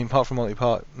haven't got. I mean, apart from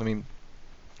multi-part, I mean,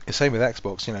 the same with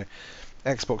Xbox.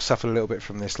 Xbox suffered a little bit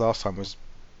from this last time. Was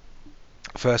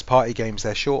first party games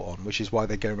they're short on, which is why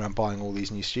they're going around buying all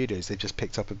these new studios. They just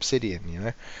picked up Obsidian,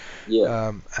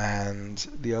 Yeah. And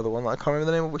the other one, I can't remember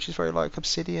the name of, which is very like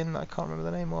Obsidian. I can't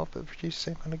remember the name of, but produced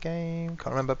the same kind of game.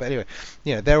 Can't remember. But anyway,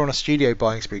 they're on a studio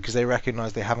buying spree because they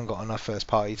recognise they haven't got enough first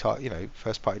party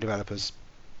developers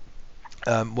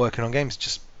working on games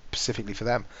just specifically for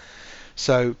them.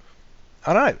 So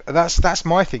I don't know. That's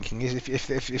my thinking. Is if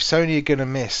Sony are going to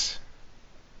miss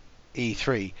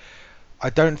E3. I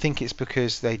don't think it's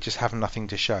because they just have nothing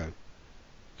to show.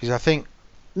 Because I think...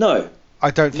 No.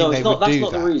 I don't think they would do that. That's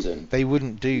not the reason. They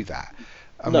wouldn't do that.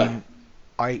 I mean,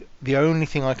 the only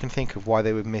thing I can think of why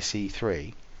they would miss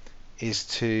E3 is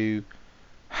to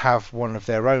have one of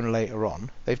their own later on.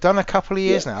 They've done a couple of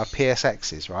years now of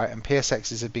PSXs, right? And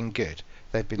PSXs have been good.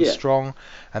 They've been strong,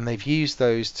 and they've used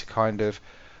those to kind of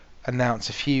announce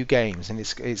a few games, and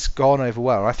it's gone over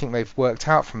well. I think they've worked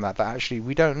out from that actually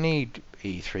we don't need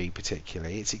E3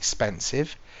 particularly. It's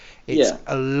expensive. It's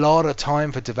a lot of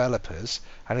time for developers,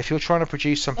 and if you're trying to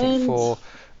produce something for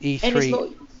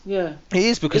E3, it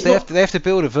is, because they have to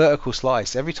build a vertical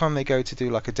slice every time they go to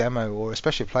do like a demo or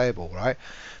especially playable, right?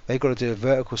 They've got to do a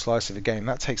vertical slice of a game.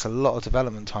 That takes a lot of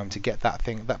development time to get that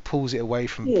thing. That pulls it away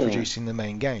from producing the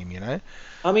main game,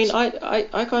 I mean,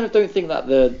 I kind of don't think that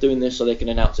they're doing this so they can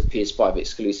announce a PS5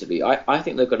 exclusively. I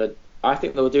think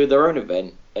they'll do their own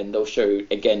event, and they'll show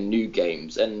again new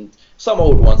games and some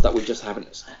old ones that we just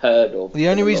haven't heard of. The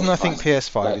only reason I think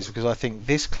PS5 is because I think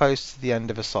this close to the end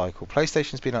of a cycle.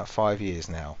 PlayStation's been up 5 years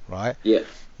now, right? Yeah.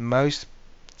 Most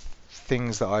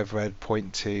things that I've read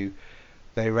point to,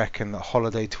 they reckon that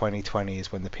holiday 2020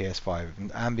 is when the PS5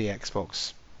 and the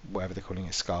Xbox, whatever they're calling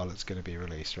it, Scarlet's going to be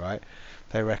released, right?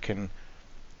 They reckon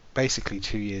basically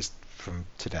 2 years from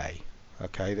today,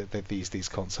 okay, that these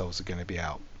consoles are going to be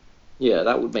out. Yeah,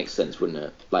 that would make sense, wouldn't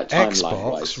it? Like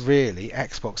timeline-wise.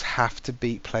 Xbox have to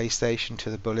beat PlayStation to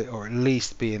the bullet, or at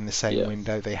least be in the same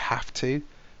window. They have to.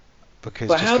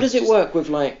 But how does it work with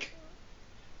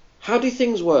how do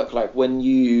things work? Like when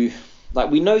you,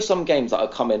 we know some games that are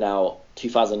coming out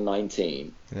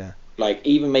 2019. Yeah. Like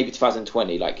even maybe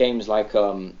 2020, like games like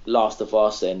Last of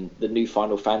Us and the new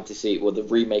Final Fantasy, or the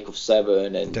remake of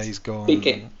 7 and Days Gone. Big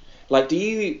game. Like, do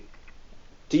you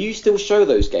still show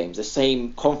those games the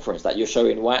same conference that you're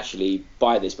showing? Well, actually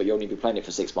buy this, but you'll only be playing it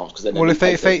for 6 months because then. Well, if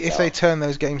they turn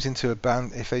those games into a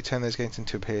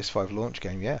PS5 launch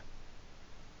game, yeah.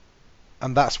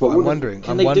 And that's what I'm wondering.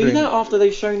 Can they do that after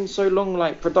they've shown so long,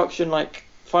 like production, like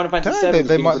Final Fantasy 7?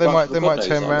 They might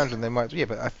turn around and they might,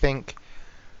 but I think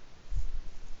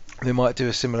they might do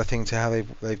a similar thing to how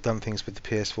they've done things with the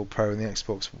PS4 Pro and the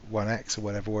Xbox One X or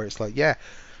whatever, where it's like,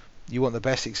 you want the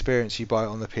best experience, you buy it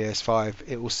on the PS5.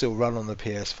 It will still run on the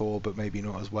PS4, but maybe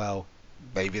not as well.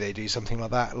 Maybe they do something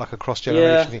like that, like a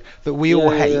cross-generation thing that we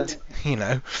all hate,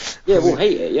 Yeah, we'll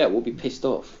hate it. Yeah, we'll be pissed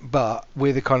off. But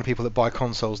we're the kind of people that buy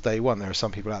consoles day one. There are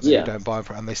some people out there who don't buy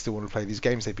them, and they still want to play these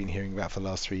games they've been hearing about for the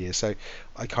last 3 years. So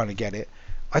I kind of get it.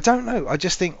 I don't know. I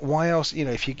just think, why else?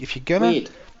 If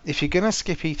you're gonna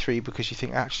skip E3 because you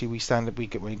think actually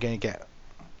we're going to get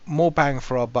more bang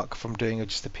for our buck from doing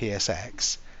just a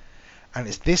PSX, and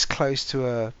it's this close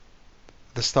to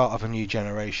the start of a new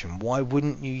generation, why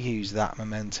wouldn't you use that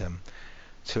momentum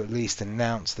to at least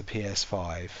announce the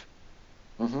PS5?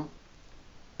 Mm-hmm.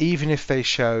 Even if they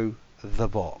show the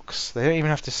box, they don't even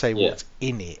have to say what's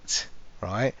in it,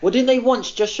 right? Well, didn't they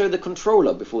once just show the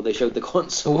controller before they showed the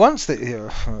console? Well, once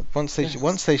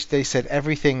they said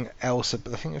everything else. I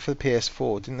think for the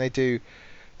PS4, didn't they do?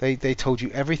 They told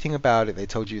you everything about it. They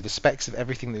told you the specs of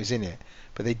everything that was in it,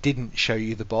 but they didn't show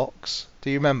you the box. Do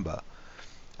you remember?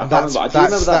 I can't remember. I do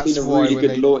remember that being a really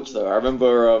good launch, though. I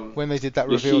remember when they did that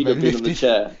reveal, they lifted, on the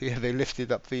chair. Yeah, they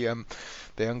lifted up the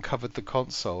they uncovered the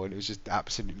console, and it was just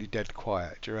absolutely dead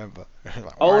quiet. Do you remember?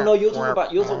 Like, oh no, you're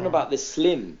talking about the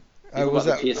Slim. Oh, was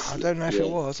that? I don't know if it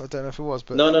was.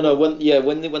 But no. When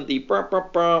the brah,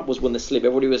 brah, brah was when the Slim.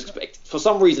 Everybody was for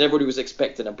some reason everybody was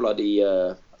expecting a bloody.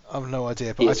 I've no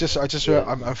idea, but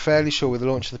I'm fairly sure with the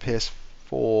launch of the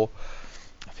PS4.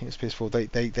 I think it's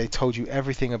PS4. They told you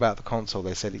everything about the console.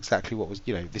 They said exactly what was,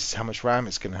 this is how much RAM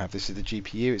it's going to have. This is the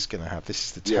GPU it's going to have. This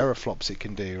is the teraflops it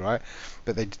can do, right?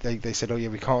 But they said, oh yeah,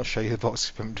 we can't show you the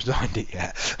box. We haven't designed it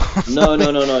yet. No.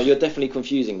 You're definitely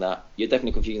confusing that.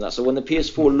 So when the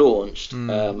PS4 launched,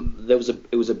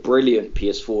 it was a brilliant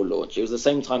PS4 launch. It was the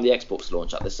same time the Xbox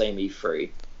launched at the same E3.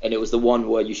 And it was the one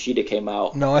where Yoshida came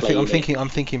out. No, I'm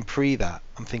thinking pre that.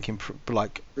 I'm thinking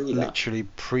literally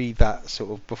pre that,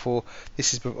 sort of before.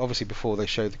 This is obviously before they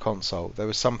showed the console. There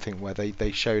was something where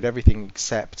they showed everything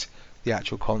except the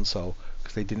actual console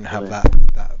because they didn't have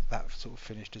that sort of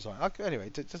finished design. Anyway,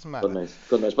 it doesn't matter.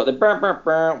 God knows. But the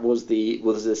brah was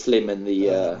the Slim and the.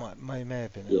 May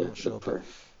have been. I'm not sure. But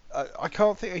I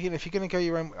can't think. If you're going to go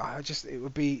your own, it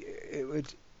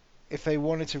would if they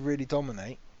wanted to really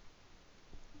dominate.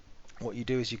 What you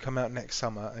do is you come out next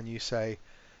summer and you say,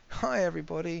 hi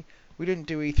everybody, we didn't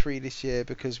do E3 this year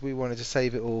because we wanted to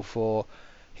save it all for,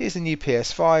 here's the new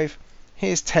PS5,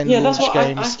 here's 10 launch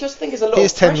games, I just think it's a lot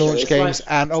here's of pressure. 10 launch games,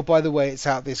 and oh, by the way, it's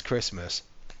out this Christmas.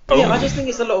 Yeah, I just think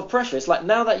it's a lot of pressure. It's like,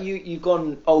 now that you've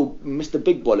gone, Mr.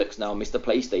 Big Bollocks now, Mr.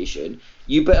 PlayStation,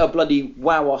 you better bloody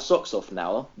wow our socks off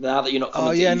now that you're not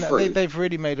coming to E3. No, they've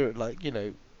really made it like,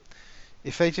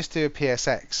 if they just do a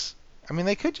PSX, I mean,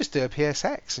 they could just do a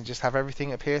PSX and just have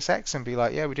everything at PSX and be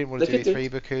like, yeah, we didn't want to do E3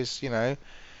 because,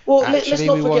 Well, let's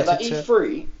not forget that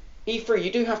E3,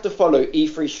 you do have to follow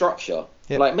E3 structure.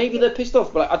 Yep. Like, maybe they're pissed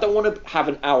off, but I don't want to have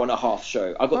an hour and a half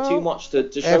show. I've got too much to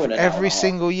show in an hour. Every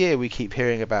single year we keep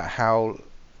hearing about how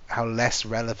less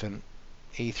relevant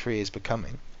E3 is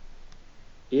becoming.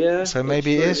 Yeah. So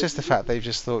maybe it is just the fact they've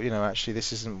just thought, actually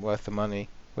this isn't worth the money.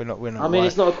 We're not. I mean,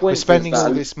 it's not a coincidence. We're spending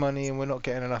all this money and we're not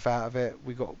getting enough out of it.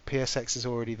 We got PSX is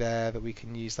already there that we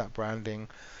can use that branding.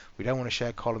 We don't want to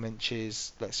share column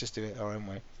inches. Let's just do it our own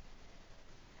way.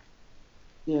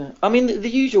 Yeah, I mean the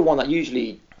usual one that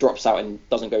usually drops out and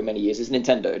doesn't go many years is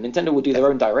Nintendo. Nintendo will do their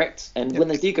own direct, and when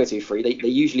they do go to E3, they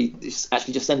usually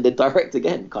actually just send the direct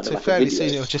again, kind of like fairly a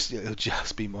video. Soon it'll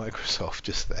just be Microsoft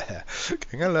just there.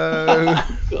 Hello.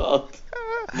 God.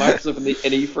 Microsoft and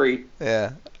E3.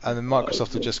 Yeah, and then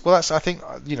Microsoft will just. Well, that's. I think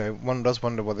one does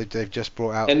wonder what they've just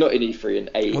brought out. They're not in E3 and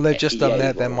A. Well, they've just done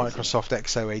their Microsoft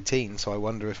XO18, so I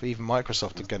wonder if even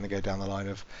Microsoft are going to go down the line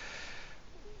of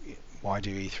why do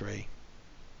E3.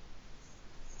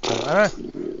 So, I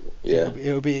don't know. Yeah.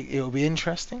 It'll be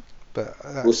interesting, but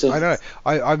we'll see. I don't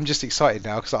know. I'm just excited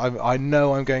now because I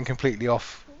know I'm going completely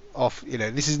off.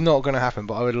 This is not going to happen,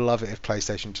 but I would love it if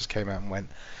PlayStation just came out and went,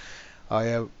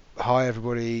 hi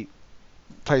everybody,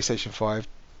 PlayStation 5,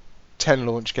 10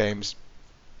 launch games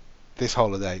this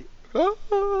holiday.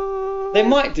 They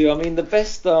might do. I mean, the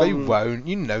best. They won't.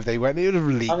 They won't. It would have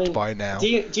leaked by now. Do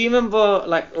you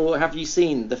remember, or have you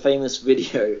seen the famous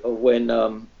video of when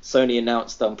Sony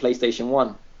announced PlayStation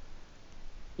 1?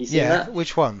 You seen that? Yeah.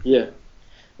 Which one? Yeah.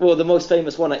 Well, the most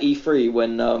famous one at E3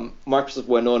 when Microsoft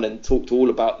went on and talked all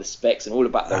about the specs and all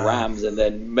about the RAMs and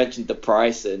then mentioned the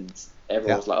price and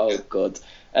everyone was like, oh god.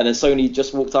 And then Sony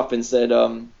just walked up and said,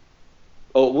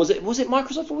 was it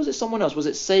Microsoft or was it someone else? Was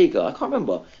it Sega? I can't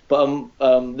remember. But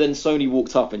then Sony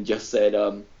walked up and just said,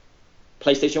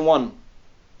 PlayStation 1,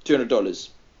 $200,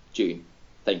 June,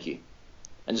 thank you.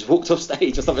 And just walked off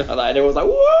stage or something like that. And everyone was like,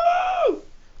 whoa!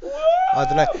 I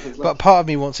don't know, but part of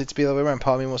me wants it to be the other way around.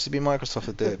 Part of me wants to be Microsoft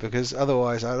to do it because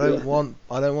otherwise, I don't want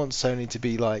Sony to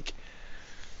be like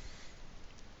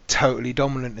totally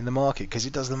dominant in the market because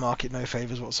it does the market no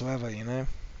favors whatsoever. No,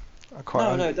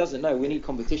 it doesn't. No, we need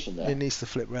competition there. It needs to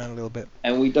flip around a little bit.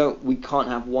 And we can't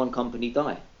have one company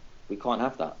die. We can't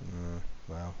have that.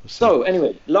 Well, we'll see. So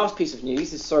anyway, last piece of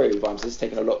news is this is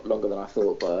taking a lot longer than I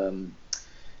thought, but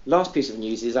last piece of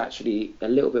news is actually a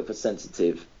little bit of a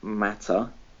sensitive matter.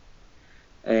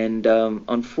 And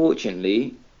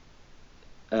unfortunately,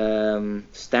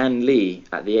 Stan Lee,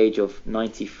 at the age of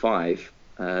 95,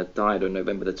 died on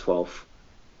November the 12th.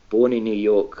 Born in New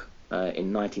York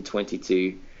in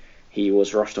 1922, he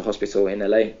was rushed to hospital in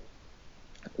LA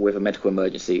with a medical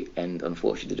emergency and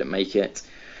unfortunately didn't make it.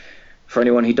 For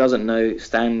anyone who doesn't know,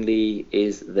 Stan Lee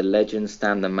is the legend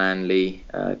Stan the Man Lee,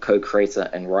 co-creator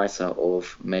and writer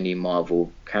of many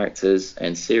Marvel characters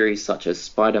and series such as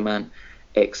Spider-Man,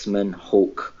 X-Men,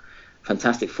 Hulk,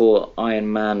 Fantastic Four,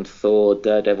 Iron Man, Thor,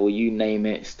 Daredevil, you name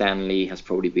it. Stan Lee has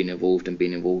probably been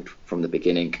involved from the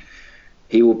beginning.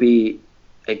 He will be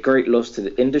a great loss to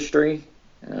the industry,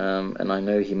 and I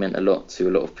know he meant a lot to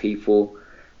a lot of people.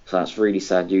 So that's really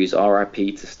sad news.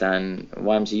 R.I.P. to Stan.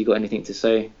 Wimesy, you got anything to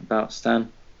say about Stan?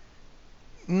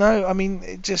 No, I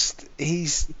mean,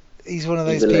 he's one of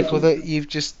those people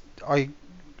that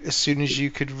as soon as you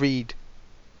could read,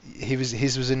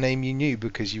 his was a name you knew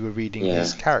because you were reading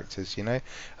his characters, you know.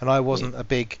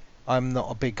 And I'm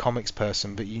not a big comics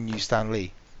person, but you knew Stan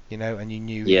Lee, you know, and you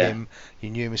knew him.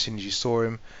 You knew him as soon as you saw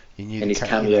him. You knew his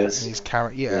cameos,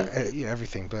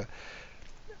 everything. But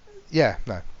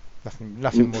no.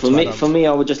 Nothing more for me,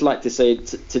 I would just like to say,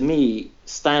 to me,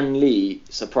 Stan Lee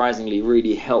surprisingly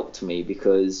really helped me,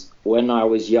 because when I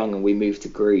was young and we moved to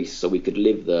Greece so we could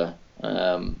live there,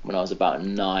 when I was about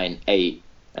 9, 8,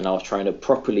 and I was trying to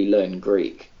properly learn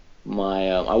Greek,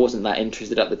 I wasn't that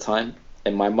interested at the time,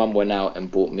 and my mum went out and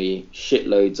bought me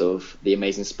shitloads of the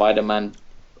Amazing Spider-Man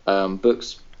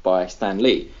books by Stan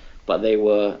Lee, but they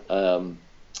were,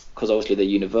 because obviously they're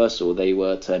universal, they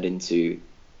were turned into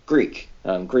Greek.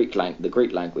 The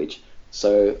Greek language.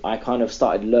 So I kind of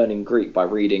started learning Greek by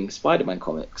reading Spider-Man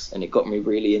comics, and it got me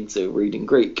really into reading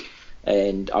Greek.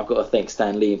 And I've got to thank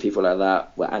Stan Lee and people like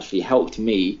that who actually helped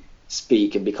me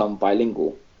speak and become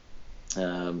bilingual.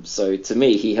 So to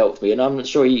me, he helped me, and I'm not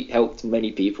sure he helped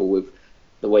many people with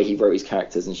the way he wrote his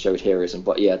characters and showed heroism.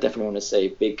 But yeah, I definitely want to say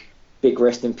big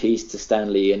rest in peace to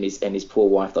Stan Lee and his poor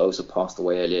wife that also passed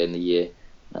away earlier in the year,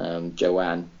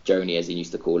 Joni as he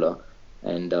used to call her.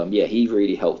 And he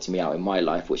really helped me out in my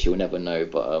life, which you'll never know.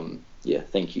 But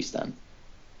thank you, Stan.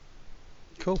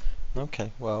 Cool.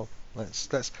 Okay. Well, let's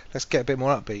get a bit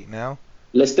more upbeat now.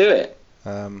 Let's do it.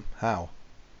 How?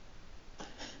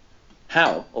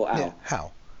 How or how? Yeah,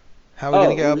 how? How are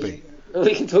we going to get upbeat?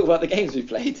 We can talk about the games we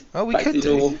played. Oh, we could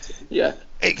do. Yeah.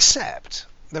 Except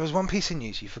there was one piece of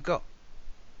news you forgot.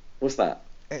 What's that?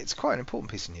 It's quite an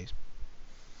important piece of news.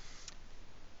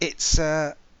 It's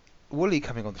Wooly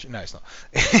coming on the show. No, it's not.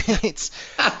 It's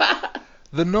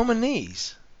the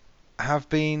nominees have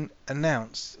been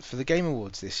announced for the Game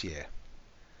Awards this year.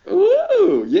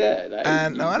 Ooh, yeah.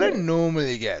 And now I don't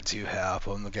normally get too high up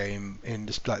on the game in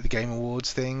just like the Game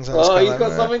Awards things. Oh, he's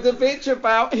got something to bitch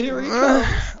about. Here he comes.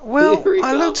 Well,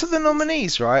 I looked at the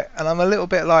nominees, right, and I'm a little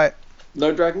bit like,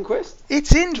 no Dragon Quest?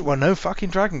 No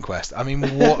fucking Dragon Quest. I mean,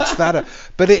 what's that?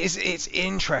 But it's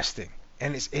interesting,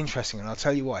 and I'll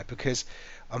tell you why. Because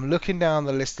I'm looking down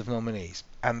the list of nominees,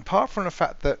 and apart from the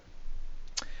fact that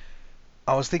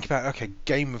I was thinking about,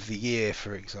 Game of the Year,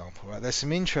 for example, right? There's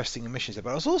some interesting omissions there, but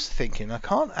I was also thinking, I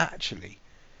can't actually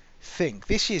think.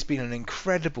 This year's been an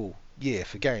incredible year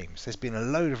for games. There's been a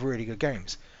load of really good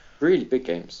games. Really big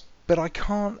games. But I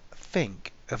can't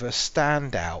think of a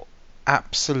standout,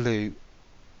 absolute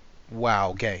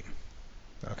wow game.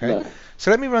 Okay? No.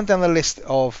 So let me run down the list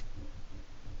of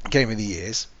Game of the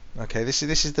Years. Okay, this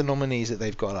is the nominees that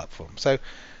they've got up for them. So,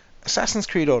 Assassin's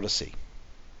Creed Odyssey.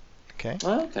 Okay.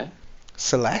 Oh, okay.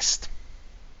 Celeste.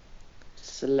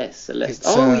 Celeste.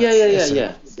 Oh,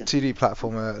 yeah. 2D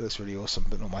platformer. Looks really awesome,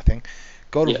 but not my thing.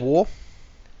 God of War.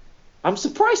 I'm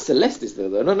surprised Celeste is there,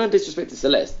 though. No disrespect to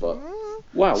Celeste, but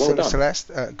wow, well done.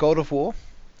 Celeste. God of War.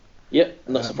 Yep,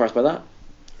 not surprised by that.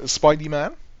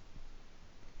 Spider-Man.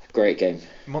 Great game.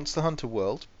 Monster Hunter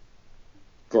World.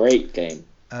 Great game.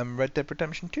 Red Dead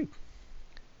Redemption 2.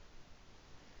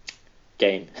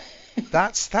 Game.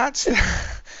 That's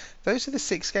those are the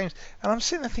 6 games, and I'm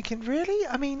sitting there thinking, really?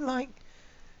 I mean, like,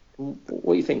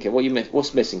 what are you thinking?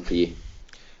 What's missing for you?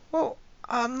 Well,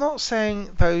 I'm not saying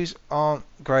those aren't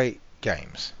great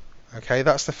games. Okay,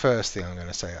 that's the first thing I'm going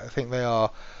to say. I think they're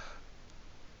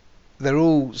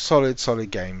all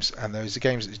solid games, and those are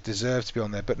games that deserve to be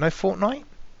on there. But no Fortnite.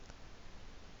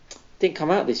 Didn't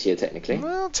come out this year, technically.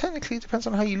 Well, technically, it depends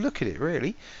on how you look at it,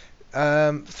 really.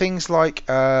 Things like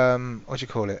what do you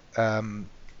call it?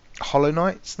 Hollow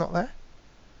Knight's not there.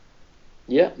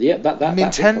 Yeah, that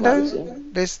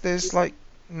Nintendo. There's like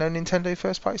no Nintendo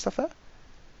first party stuff there.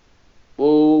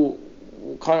 Well,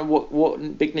 kind of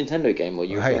what big Nintendo game were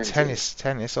you referring to?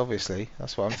 Tennis, obviously.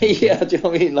 That's what I'm thinking. Yeah, do you know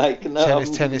what I mean? Like no.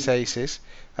 Tennis Aces.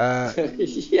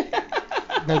 Yeah.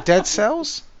 No Dead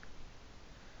Cells.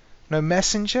 No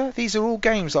Messenger. These are all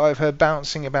games that I've heard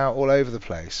bouncing about all over the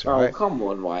place. Right? Oh, come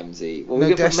on, Wimesy. Well,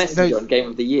 we get Messenger on Game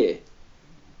of the Year.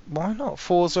 Why not?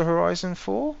 Forza Horizon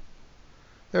 4?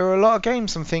 There are a lot of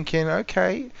games I'm thinking,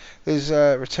 okay, there's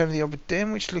Return of the Obra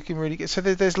Dinn, which is looking really good. So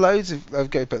there's loads of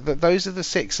good, but those are the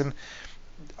 6. And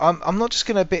I'm not just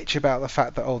going to bitch about the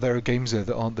fact that, there are games there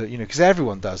that aren't there, because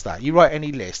everyone does that. You write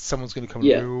any list, someone's going to come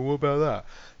and go, well, what about that?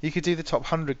 You could do the top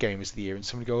 100 games of the year and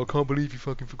somebody go, I can't believe you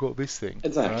fucking forgot this thing.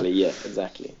 Exactly, right? Yeah,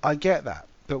 exactly. I get that.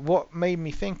 But what made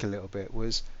me think a little bit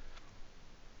was,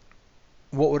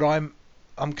 what would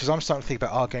because I'm starting to think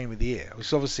about our game of the year, which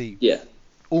is obviously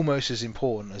almost as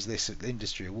important as this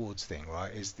industry awards thing,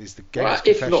 right? Is the Games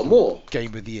if not more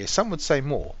game of the year? Some would say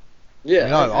more.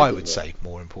 Yeah, I would say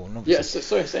more important. Obviously. Yeah,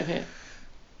 sorry, same here.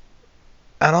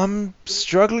 And I'm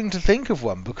struggling to think of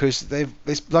one because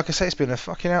like I say, it's been a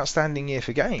fucking outstanding year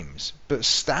for games, but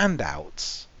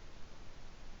standouts,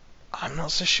 I'm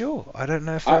not so sure. I don't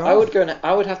know if I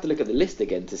would have to look at the list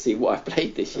again to see what I've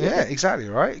played this year. Yeah, exactly,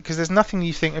 right? Because there's nothing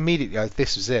you think immediately, oh,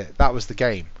 this was it. That was the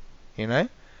game,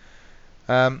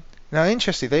 Now,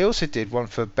 interestingly, they also did one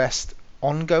for best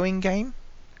ongoing game.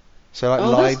 So like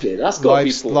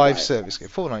live service game.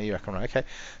 Fortnite, you reckon, right? Okay.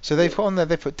 So they put on there.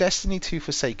 They put Destiny 2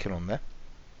 Forsaken on there,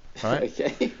 right? Okay.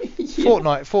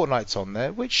 Fortnite's on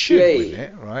there, which should win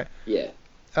it, right? Yeah.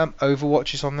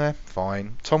 Overwatch is on there,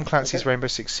 fine. Tom Clancy's Rainbow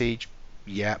Six Siege,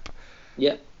 yep.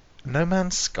 Yep. No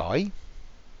Man's Sky.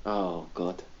 Oh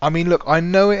God. I mean, look, I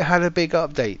know it had a big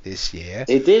update this year.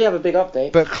 It did have a big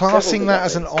update. But classing that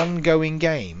as an ongoing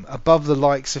game above the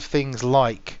likes of things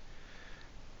like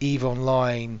EVE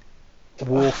Online,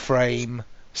 Warframe,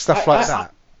 stuff like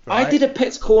that. Right? I did a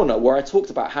Pet's Corner where I talked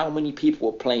about how many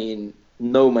people were playing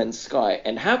No Man's Sky,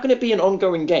 and how can it be an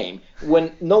ongoing game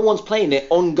when no one's playing it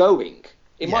ongoing?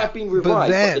 It might have been revised, but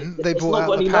then they brought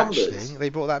out the patch numbers. thing. They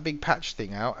brought that big patch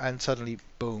thing out, and suddenly,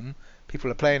 boom,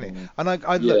 people are playing it. And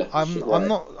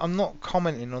I'm not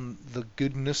commenting on the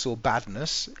goodness or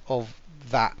badness of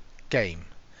that game.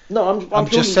 No, I'm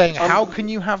just saying, how can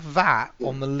you have that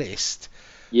on the list?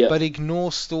 Yeah. But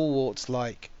ignore stalwarts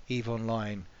like EVE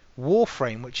Online,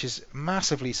 Warframe, which is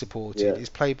massively supported, is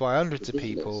played by hundreds of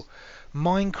people,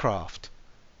 Minecraft,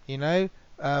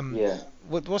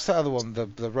 what's that other one, the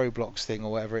Roblox thing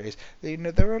or whatever it is.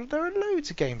 There are loads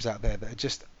of games out there that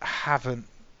just haven't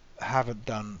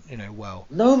done well.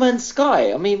 No Man's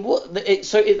Sky. I mean,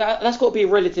 that's got to be a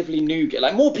relatively new game.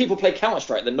 Like, more people play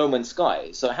Counter-Strike than No Man's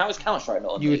Sky. So how is Counter-Strike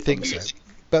not on? You would think so.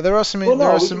 But there are some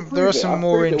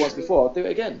more. Before. I'll do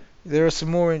it again. There are some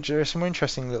more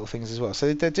interesting little things as well.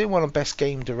 So they're doing one on best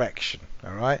game direction.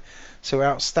 All right. So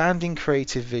outstanding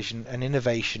creative vision and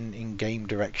innovation in game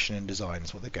direction and design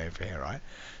is what they're going for here, right?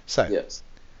 So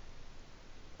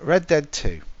Red Dead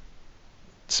 2,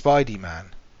 Spider-Man,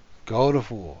 God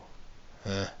of War,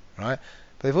 right?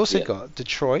 They've also got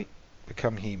Detroit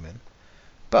Become Human,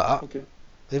 but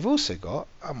they've also got,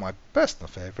 my personal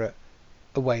favourite,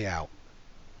 A Way Out.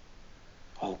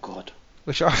 Oh God.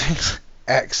 Which I think is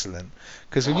excellent,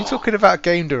 because when you're talking about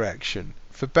game direction,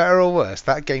 for better or worse,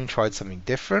 that game tried something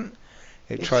different.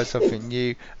 It tried something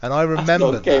new, and I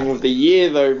remember That's not game of the year,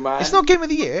 though, man. It's not game of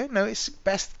the year. No, it's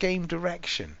best game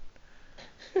direction.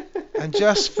 And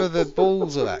just for the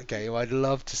balls of that game, I'd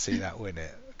love to see that win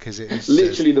it, because it is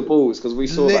literally the balls, because we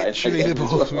saw that. Literally the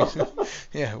balls.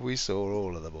 Yeah, we saw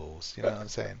all of the balls. You know what I'm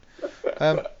saying?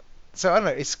 So I don't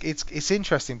know. It's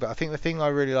interesting, but I think the thing I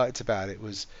really liked about it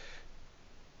was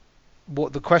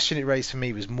what the question it raised for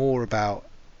me was more about.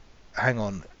 Hang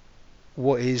on,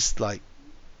 what is the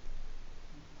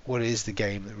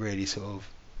game that really sort of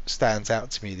stands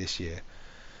out to me this year?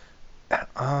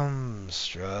 I'm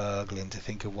struggling to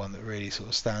think of one that really sort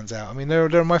of stands out. I mean, there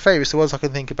are my favourites. The ones I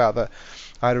can think about that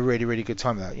I had a really, really good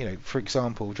time with that. For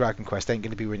example, Dragon Quest ain't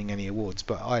going to be winning any awards,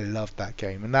 but I loved that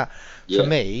game. And that, for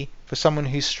me, for someone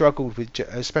who's struggled with,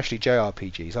 especially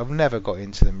JRPGs, I've never got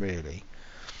into them really.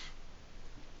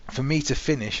 For me to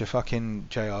finish a fucking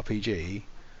JRPG,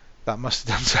 that must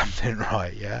have done something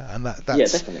right, yeah. And that's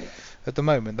definitely. At the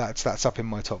moment, that's up in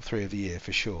my top 3 of the year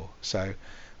for sure. So.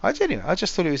 I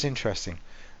just thought it was interesting,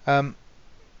 but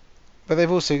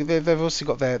they've also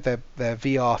got their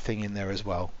VR thing in there as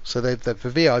well. So they've for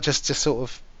VR, just to sort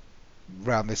of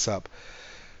round this up,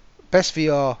 best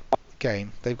VR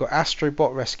game, they've got Astro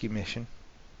Bot Rescue Mission,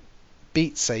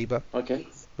 Beat Saber,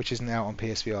 which isn't out on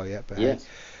PSVR yet, but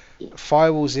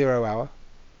Firewall Zero Hour,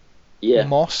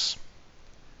 Moss,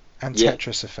 and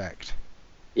Tetris Effect.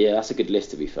 Yeah, that's a good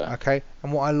list, to be fair. Okay,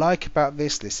 and what I like about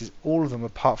this list is all of them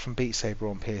apart from Beat Saber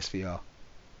on PSVR.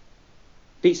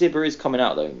 Beat Saber is coming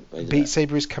out, though. Beat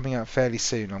Saber is coming out fairly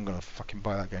soon. I'm going to fucking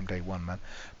buy that game day one, man.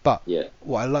 But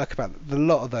what I like about a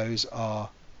lot of those are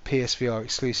PSVR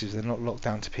exclusives. They're not locked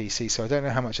down to PC, so I don't know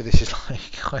how much of this is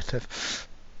like kind of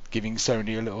giving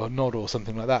Sony a little nod or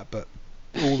something like that, but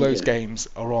all those games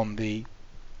are on the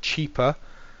cheaper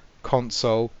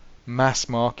console mass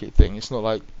market thing. It's not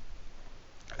like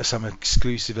some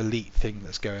exclusive elite thing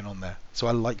that's going on there. So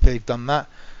I like they've done that.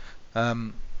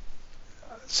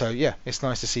 So yeah, it's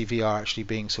nice to see VR actually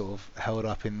being sort of held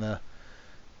up in the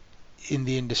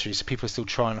industry. So people are still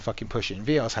trying to fucking push it. And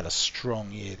VR's had a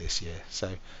strong year this year.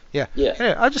 So yeah.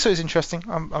 I just thought it was interesting.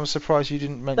 I'm surprised you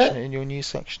didn't mention it in your news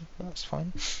section. That's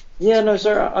fine. Yeah, no,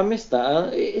 sorry, I missed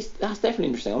that. That's definitely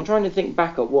interesting. I'm trying to think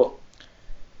back at what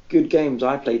good games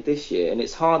I played this year, and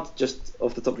it's hard just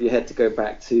off the top of your head to go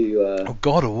back to.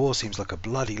 God of War seems like a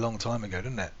bloody long time ago,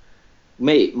 doesn't it?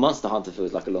 Mate, Monster Hunter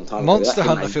feels like a long time ago. Monster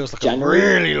Hunter feels like a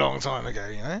really long time ago,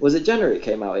 you know? Was it January it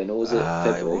came out in, or was it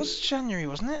February? It was January,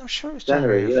 wasn't it? I'm sure it was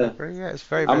January. February. Yeah, it's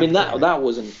very. I mean, that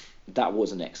was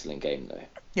an excellent game though.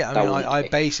 Yeah, I mean, I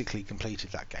basically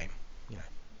completed that game. You know.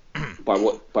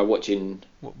 By watching.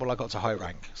 Well, I got to high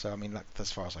rank, so I mean,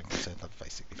 as far as I'm concerned, I've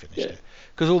basically finished it.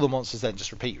 Because all the monsters then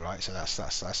just repeat, right? So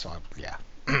that's why, yeah.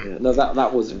 No,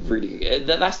 that was really good.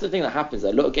 That's the thing that happens.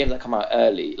 A lot of games that come out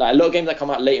early, like a lot of games that come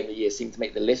out late in the year, seem to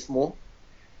make the list more.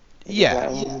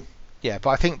 Yeah. But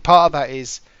I think part of that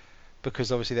is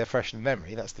because obviously they're fresh in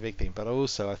memory. That's the big thing. But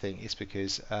also I think it's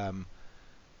because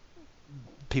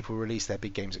people release their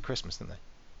big games at Christmas, don't they?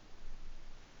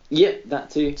 Yeah,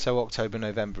 that too. So October,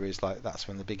 November is like that's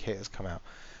when the big hitters come out.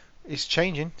 It's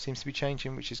changing. Seems to be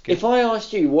changing, which is good. If I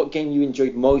asked you what game you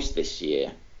enjoyed most this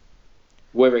year,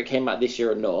 whether it came out this year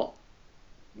or not,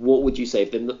 what would you say?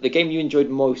 If the game you enjoyed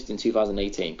most in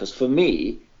 2018? Because for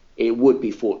me, it would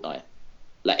be Fortnite.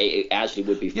 Like it actually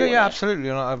would be Fortnite. Yeah, absolutely.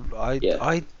 And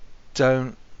I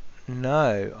don't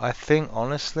know. I think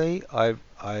honestly, I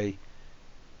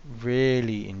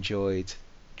really enjoyed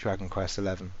Dragon Quest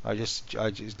 11. I just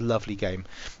lovely game.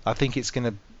 I think it's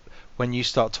gonna when you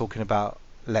start talking about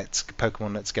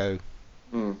Pokemon Let's Go.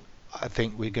 I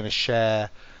think we're gonna share.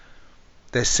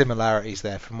 There's similarities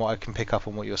there from what I can pick up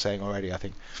on what you're saying already. I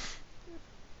think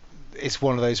it's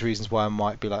one of those reasons why I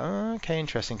might be like, oh, okay,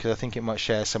 interesting, because I think it might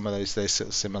share some of those sort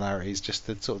of similarities, just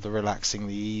the sort of the relaxing,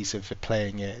 the ease of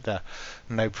playing it, the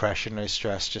no pressure, no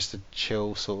stress, just a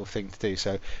chill sort of thing to do.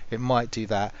 So it might do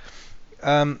that.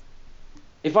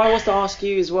 If I was to ask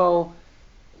you as well,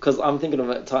 because I'm thinking of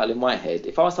a title in my head,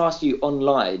 if I was to ask you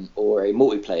online or a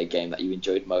multiplayer game that you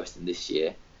enjoyed most in this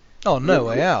year. Oh, No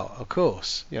Way Out, of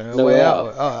course. You know, A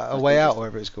Way Out,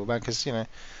 whatever it's called, man. Because you know,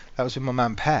 that was with my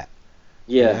man Pat.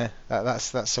 Yeah. You know,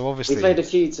 that's so obviously. We played a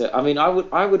few too. I mean, I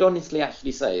would honestly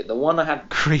actually say the one I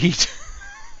had. Creed.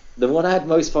 The one I had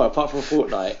most fun, apart from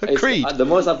Fortnite. Creed. The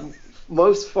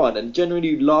most fun and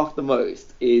generally laughed the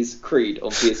most is Creed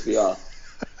on PSVR.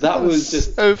 That was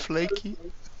just so flaky.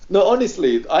 No,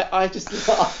 honestly, I just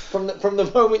laughed from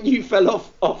the moment you fell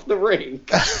off the ring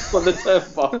on the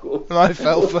turnbuckle. And I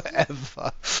fell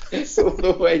forever. It's all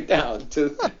the way down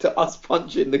to us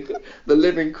punching the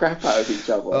living crap out of each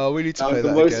other. Oh, we need to play that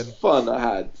again. That was the most fun I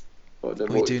had. We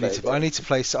do need to. I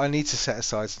need to set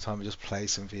aside some time and just play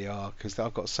some VR because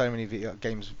I've got so many VR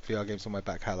games on my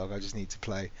back catalogue. I just need to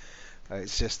play.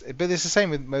 It's just, but it's the same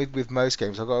with most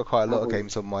games. I've got quite a lot of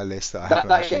games on my list that I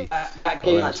haven't actually. That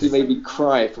game actually made me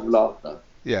cry from laughter.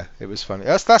 Yeah, it was funny.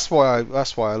 That's why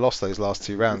I lost those last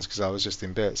 2 rounds because I was just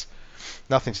in bits.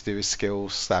 Nothing to do with skill,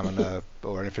 stamina,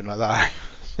 or anything like that.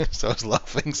 So I was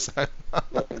laughing so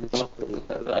much.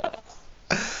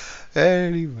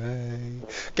 Anyway,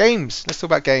 games. Let's talk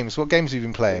about games. What games have you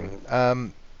been playing?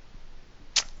 Well,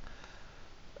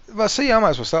 so yeah, I might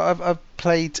as well start. I've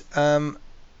played.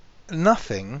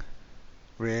 Nothing,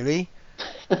 really.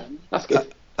 That's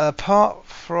good. Apart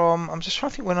from, I'm just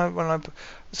trying to think when I.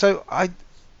 So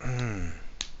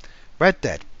Red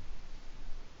Dead.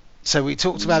 So we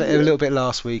talked about it a little bit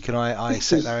last week, and I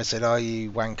sat there and said, "Oh,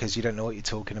 you wankers, you don't know what you're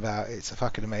talking about. It's a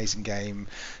fucking amazing game.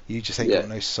 You just ain't got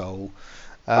no soul."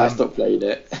 I stopped playing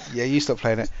it. Yeah, you stopped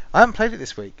playing it. I haven't played it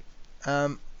this week,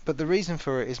 but the reason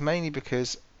for it is mainly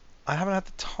because I haven't had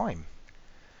the time.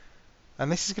 And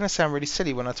this is going to sound really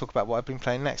silly when I talk about what I've been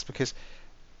playing next, because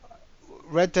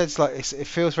Red Dead's like, it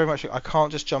feels very much like I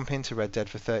can't just jump into Red Dead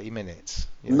for 30 minutes.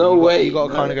 You know, no way. You've got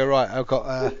to kind of go, right, I've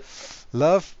got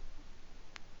love,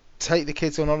 take the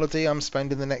kids on holiday, I'm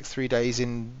spending the next 3 days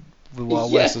in the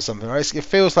Wild West or something. Right? It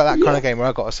feels like that kind of game where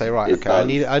I've got to say, right, okay,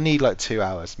 I need like 2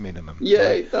 hours minimum. Yeah,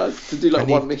 right? It does, to do like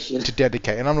one mission. To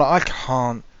dedicate. And I'm like, I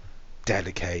can't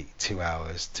dedicate 2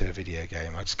 hours to a video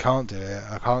game. I just can't do it.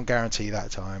 I can't guarantee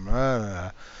that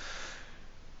time.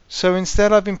 So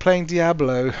instead I've been playing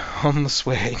Diablo on the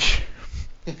Switch.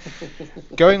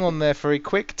 Going on there for a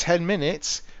quick 10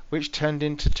 minutes, which turned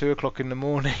into 2 o'clock in the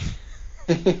morning.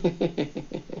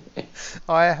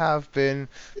 I have been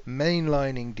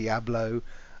mainlining Diablo.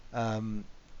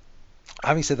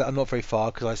 Having said that, I'm not very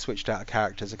far because I switched out of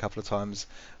characters a couple of times.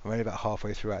 I'm only about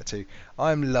halfway through Act 2.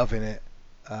 I'm loving it.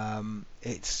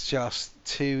 It's just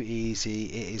too easy.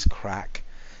 It is crack.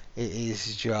 It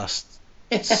is just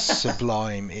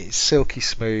sublime. It's silky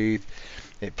smooth.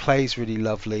 It plays really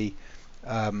lovely.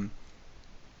 I've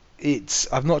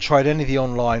not tried any of the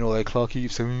online, although Clarky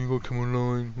keeps saying, you gotta come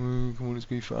online, come on, let's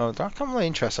go for it. I'm not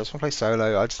interested. I just want to play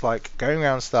solo. I just like going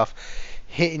around stuff,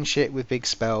 hitting shit with big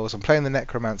spells. I'm playing the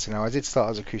Necromancer now. I did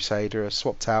start as a Crusader, I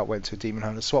swapped out, went to a Demon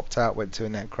Hunter, swapped out, went to a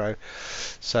Necro.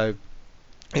 So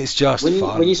it's just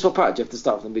fun. When you swap out, do you have to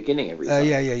start from the beginning every time?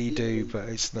 Yeah, you do, but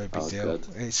it's no big deal. Good.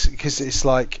 It's because it's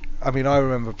like, I mean, I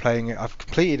remember playing it. I've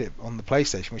completed it on the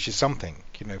PlayStation, which is something,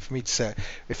 for me to say.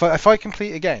 If I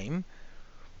complete a game,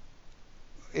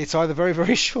 it's either very,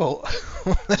 very short,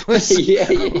 or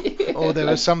there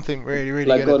was something really, really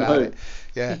like good about it.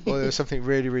 Yeah, or there was something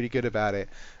really, really good about it.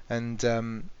 And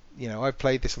I've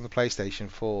played this on the PlayStation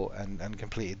 4 and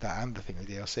completed that and the thing with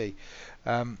DLC.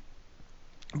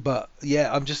 But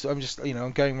yeah, I'm just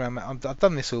I'm going around. I've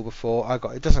done this all before.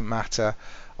 It doesn't matter.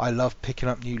 I love picking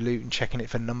up new loot and checking it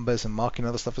for numbers and marking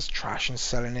other stuff as trash and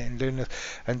selling it and doing this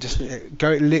and just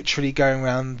literally going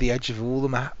around the edge of all the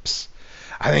maps.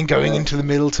 And then going into the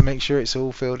middle to make sure it's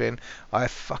all filled in. I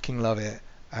fucking love it.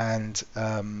 And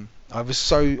I was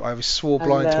swore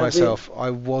blind to myself.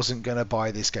 I wasn't going to buy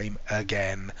this game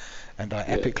again. And I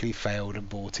epically failed and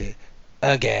bought it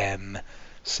again.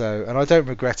 So, and I don't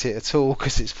regret it at all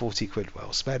because it's 40 quid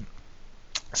well spent.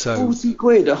 So 40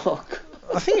 quid? Oh,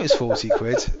 I think it was 40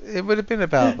 quid. It would have been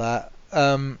about that.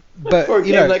 But for a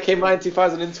game that came out in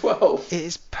 2012. It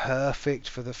is perfect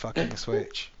for the fucking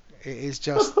Switch. It is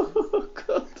just... Oh,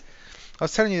 God. I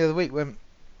was telling you the other week when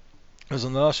I was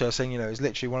on the last show, I was saying, it's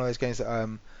literally one of those games that,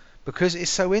 because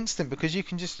it's so instant, because you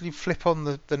can just flip on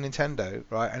the Nintendo,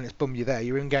 right, and it's boom, you're there,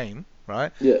 you're in game,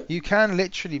 right? Yeah. You can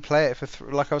literally play it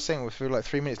for, like I was saying, for like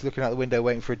 3 minutes looking out the window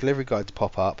waiting for a delivery guide to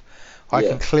pop up. I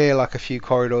can clear like a few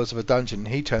corridors of a dungeon, and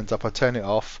he turns up, I turn it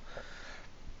off,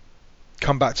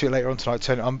 come back to it later on tonight,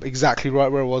 I'm exactly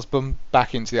right where I was, boom,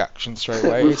 back into the action straight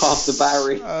away. With half the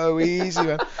battery. Oh, easy,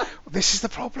 man. This is the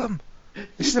problem.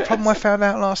 This is the problem I found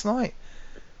out last night.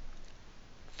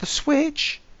 The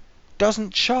Switch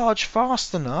doesn't charge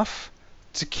fast enough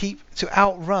to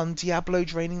outrun Diablo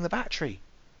draining the battery.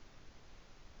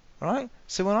 Right?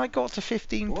 So when I got to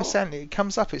 15%, it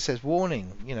comes up, it says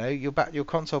warning, your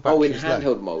console battery is low. Oh, in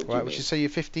handheld mode, right, which is so you're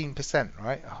 15%,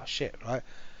 right? Oh shit, right?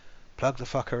 Plug the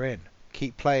fucker in.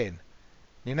 Keep playing.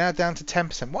 You're now down to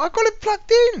 10%. Well, I got it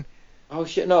plugged in. Oh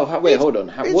shit! No, wait, hold on.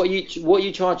 What are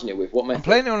you charging it with? What method? I'm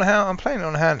playing it on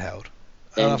handheld.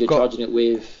 And you're charging it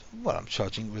with? Well, I'm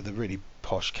charging it with a really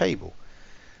posh cable.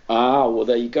 Ah, well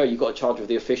there you go. You got to charge with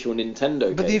the official Nintendo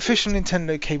cable. But the official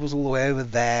Nintendo cable's all the way over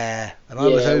there, and I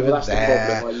was over that's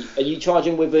there. The problem. Are you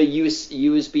charging with a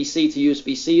USB-C to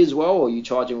USB-C as well, or are you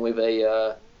charging with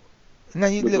a?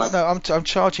 No, I'm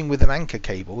charging with an Anchor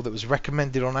cable that was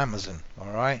recommended on Amazon. All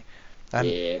right.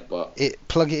 And but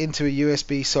plug it into a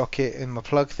USB socket in my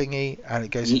plug thingy, and it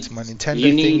goes into my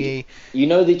Nintendo thingy. You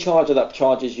know the charger that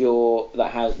charges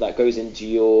that goes into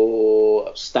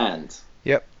your stand.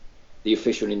 Yep. The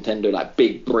official Nintendo,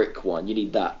 big brick one. You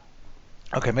need that.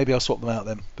 Okay, maybe I'll swap them out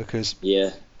then, because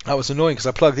that was annoying because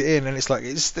I plugged it in and it's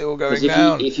still going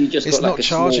down. It's not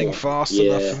charging fast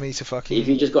enough for me to fucking. If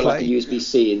you just got play. a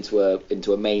USB-C into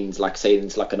a mains,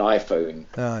 into an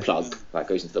iPhone plug that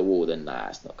goes into the wall, then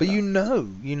it's not. But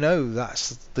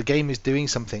that's the game is doing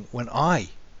something when I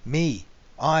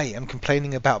am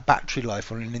complaining about battery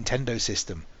life on a Nintendo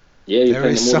system. Yeah, there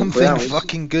is something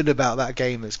fucking good about that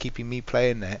game that's keeping me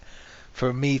playing it.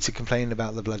 For me to complain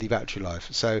about the bloody battery life.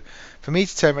 So for me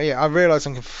to tell me, I realise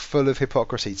I'm full of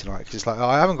hypocrisy tonight, because it's like,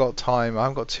 I haven't got time, I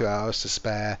haven't got 2 hours to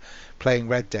spare playing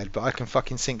Red Dead, but I can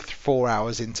fucking sink 4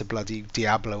 hours into bloody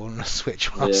Diablo on the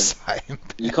Switch while I'm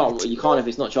You can't if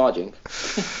it's not charging.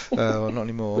 Well, not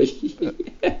anymore.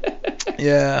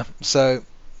 Yeah, so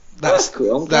that's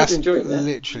cool. I'm glad you're enjoying that.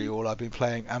 Literally all I've been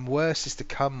playing, and worse is to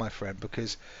come, my friend,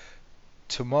 because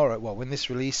tomorrow, when this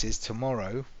releases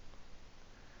tomorrow,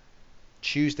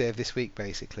 Tuesday of this week,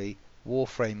 basically,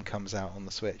 Warframe comes out on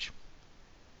the Switch.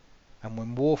 And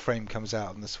when Warframe comes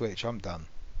out on the Switch, I'm done.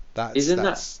 Have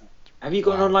you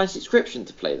got an online subscription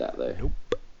to play that, though?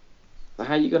 Nope. So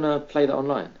how are you going to play that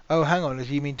online? Oh, hang on.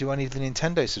 You mean, do I need the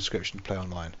Nintendo subscription to play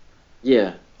online?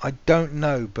 Yeah. I don't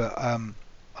know, but I'm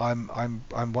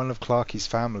one of Clarky's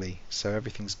family, so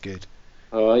everything's good.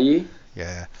 Oh, are you?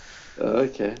 Yeah.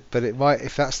 Okay. But it might,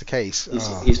 if that's the case.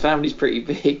 His family's pretty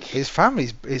big. His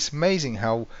family's. It's amazing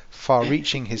how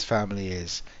far-reaching his family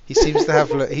is. He seems to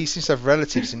have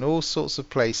relatives in all sorts of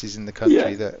places in the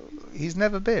country that he's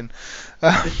never been.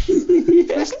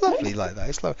 It's lovely like that.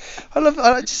 It's lovely. I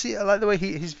like to see. I like the way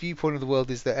his viewpoint of the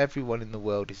world is that everyone in the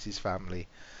world is his family.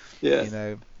 Yeah. You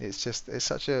know, it's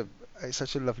such a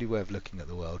lovely way of looking at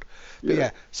the world. But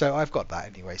yeah, so I've got that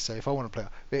anyway. So if I want to play,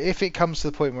 but if it comes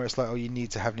to the point where it's like, oh, you need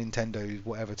to have Nintendo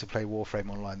whatever to play Warframe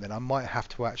online, then I might have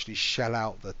to actually shell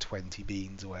out the 20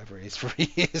 beans or whatever it is for a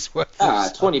year's worth.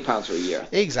 £20 for a year.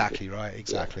 Exactly right.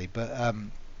 Exactly. Yeah. But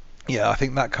yeah, I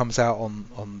think that comes out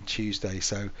on Tuesday,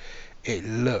 so it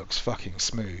looks fucking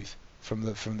smooth. From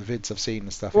the vids I've seen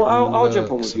and stuff. Well, I'll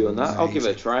jump on with you on that. I'll give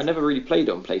it a try. I never really played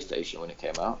it on PlayStation when it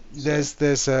came out. So.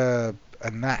 There's a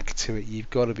knack to it.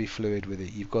 You've got to be fluid with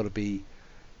it. You've got to be,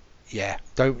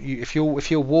 if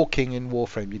you're walking in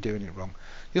Warframe, you're doing it wrong.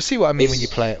 You'll see what I mean when you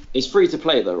play it. It's free to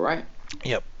play though, right?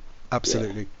 Yep,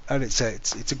 absolutely. Yeah. And it's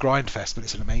a grind fest, but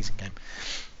it's an amazing game.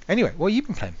 Anyway, what have you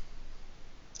been playing?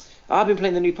 I've been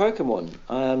playing the new Pokemon,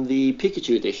 the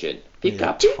Pikachu edition.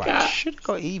 Pika. Should have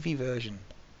got Eevee version.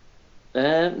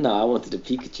 No, I wanted the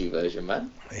Pikachu version,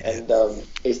 man. And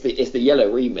it's the yellow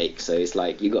remake, so it's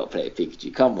like you got to play a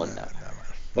Pikachu. Come on now.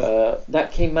 But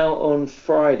that came out on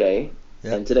Friday,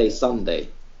 and today's Sunday.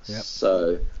 Yep.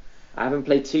 So I haven't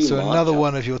played too much. So another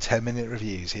one of your 10-minute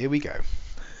reviews. Here we go.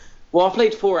 Well, I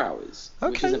played 4 hours,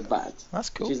 okay. Which isn't bad. That's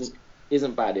cool. Which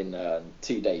isn't bad in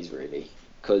 2 days really,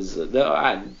 because I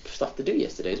had stuff to do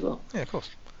yesterday as well. Yeah, of course.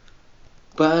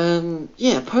 But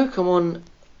Pokemon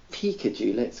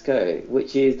Pikachu, let's go,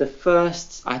 which is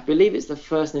I believe it's the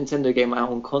first Nintendo game out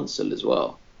on console as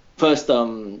well. First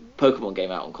Pokemon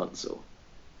game out on console.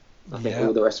 I think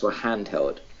all the rest were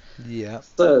handheld. Yeah.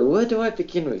 So where do I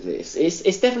begin with this?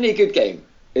 It's definitely a good game.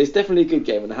 It's definitely a good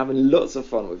game, and I'm having lots of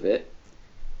fun with it.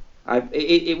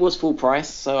 It was full price,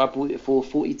 so I bought it for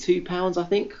 £42, I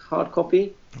think, hard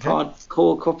copy,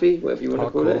 hardcore copy, whatever you want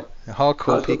to call it.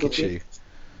 Hardcore Pikachu. Copy.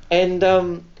 And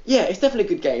it's definitely a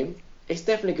good game. It's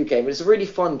definitely a good game. It's a really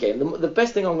fun game. The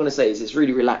best thing I'm going to say is it's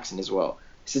really relaxing as well.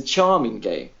 It's a charming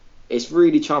game. It's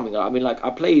really charming. I mean, like, I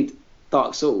played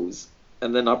Dark Souls,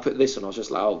 and then I put this on. I was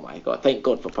just like, oh my god, thank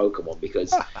God for Pokemon,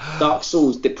 because Dark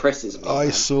Souls depresses me.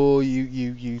 I saw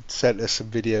you sent us some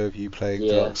video of you playing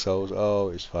Dark Souls. Oh,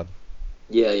 it was fun.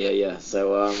 Yeah.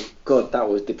 So, God, that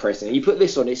was depressing. You put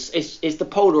this on, it's the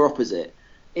polar opposite.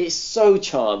 It's so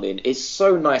charming. It's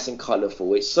so nice and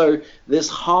colourful. There's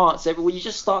hearts everywhere. You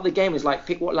just start the game. It's like,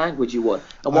 pick what language you want.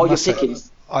 And while you're picking...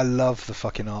 I love the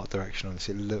fucking art direction on this.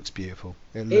 It looks beautiful.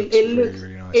 It looks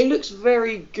really nice. It looks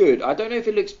very good. I don't know if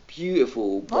it looks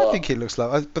beautiful, but... I think it looks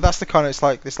like... But that's the kind of...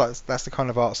 that's the kind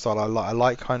of art style I like. I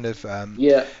like kind of...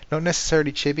 not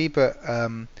necessarily chibi, but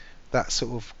that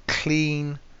sort of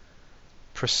clean...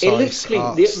 precise. It looks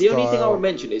clean. The only thing I would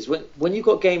mention is when you've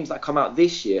got games that come out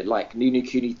this year, like Ni no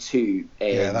Kuni 2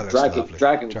 and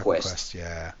Dragon Quest,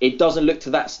 it doesn't look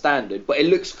to that standard, but it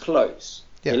looks close.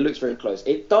 Yeah. It looks very close.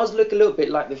 It does look a little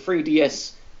bit like the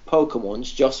 3DS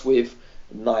Pokemons, just with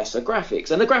nicer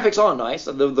graphics. And the graphics are nice,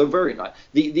 and they're very nice.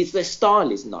 Their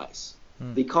style is nice.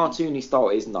 The cartoony style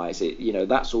is nice.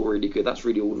 That's all really good. That's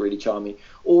all really charming.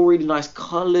 All really nice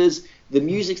colours. The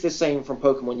music's the same from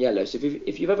Pokemon Yellow. So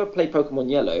if you've ever played Pokemon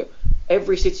Yellow,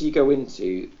 every city you go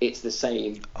into, it's the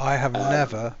same. I have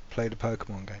never played a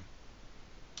Pokemon game.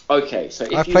 Okay, so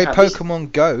I've played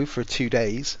Pokemon Go for 2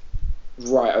 days.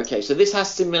 Right, okay. So this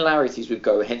has similarities with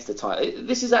Go, hence the title.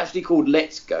 This is actually called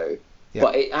Let's Go,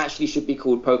 but it actually should be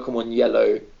called Pokemon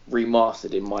Yellow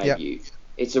Remastered, in my view.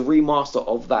 It's a remaster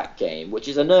of that game, which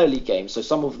is an early game, so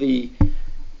some of the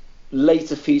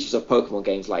later features of Pokemon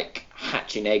games, like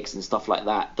hatching eggs and stuff like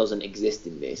that, doesn't exist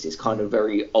in this. It's kind of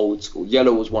very old school.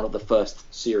 Yellow was one of the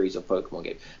first series of Pokemon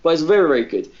games, but it's very, very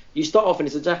good. You start off and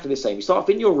it's exactly the same. You start off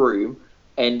in your room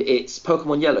and it's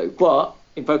Pokemon Yellow, but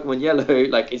in Pokemon Yellow,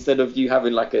 like, instead of you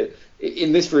having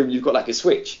in this room you've got like a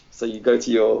switch, so you go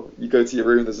to your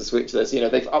room, there's a switch there. So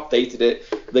they've updated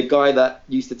it. The guy that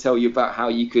used to tell you about how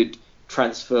you could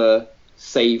transfer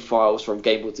save files from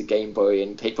Game Boy to Game Boy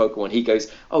and take Pokemon, he goes,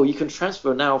 oh, you can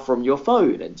transfer now from your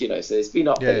phone, and so it's been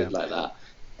updated like that.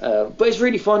 But it's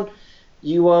really fun.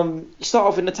 You start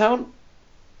off in the town,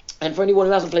 and for anyone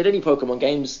who hasn't played any Pokemon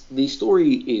games, the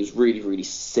story is really, really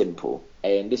simple,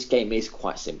 and this game is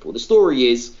quite simple. The story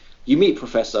is you meet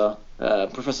Professor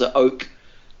Oak.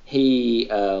 He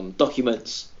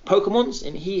documents Pokemons,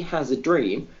 and he has a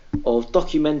dream of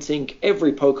documenting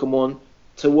every Pokemon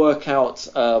to work out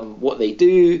what they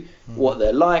do, what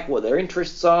they're like, what their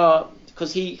interests are,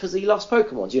 because he loves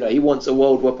Pokemon. He wants a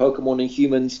world where Pokemon and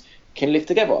humans can live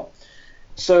together.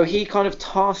 So he kind of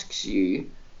tasks you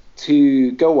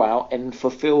to go out and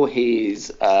fulfill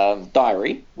his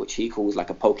diary, which he calls like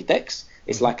a Pokédex.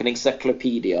 It's like an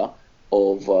encyclopedia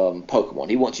of Pokemon.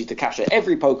 He wants you to capture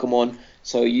every Pokemon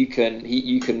so you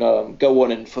can go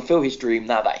on and fulfill his dream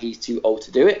now that he's too old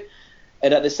to do it.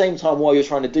 And at the same time, while you're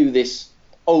trying to do this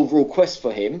overall quest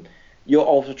for him, you're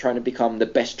also trying to become the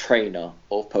best trainer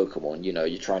of Pokemon. You know,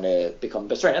 you're trying to become the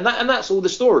best trainer, and that's all the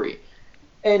story.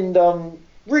 And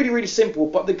really, really simple.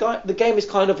 But the game is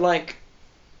kind of like,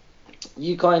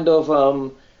 you kind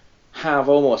of have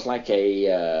almost like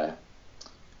an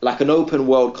open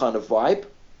world kind of vibe.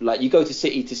 Like you go to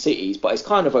cities, but it's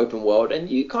kind of open world, and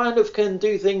you kind of can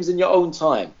do things in your own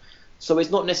time. So it's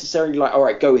not necessarily like, all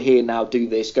right, go here now, do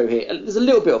this, go here. There's a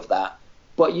little bit of that,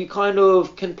 but you kind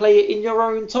of can play it in your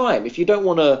own time. If you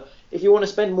want to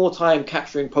spend more time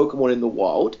capturing Pokemon in the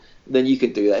wild, then you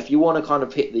can do that. If you want to kind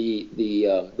of hit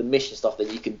the mission stuff,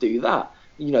 then you can do that.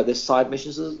 You know, there's side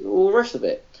missions, all the rest of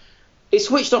it. It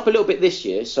switched up a little bit this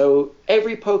year, so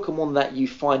every Pokemon that you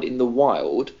find in the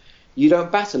wild, you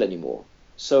don't battle anymore.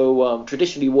 So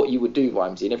traditionally what you would do,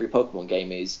 Vimesy, in every Pokemon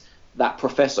game is that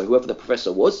professor, whoever the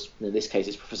professor was, in this case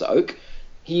it's Professor Oak,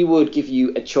 he would give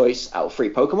you a choice out of 3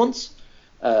 Pokemons,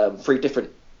 3 different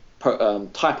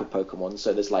type of Pokemon.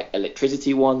 So there's like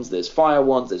electricity ones, there's fire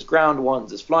ones, there's ground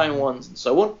ones, there's flying ones, and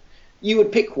so on. You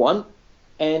would pick one,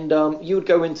 and you would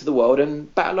go into the world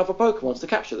and battle other Pokemons to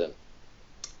capture them.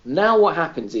 Now what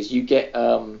happens is you get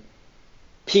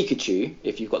Pikachu,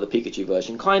 if you've got the Pikachu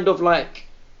version, kind of like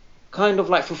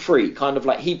for free, kind of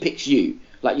like he picks you.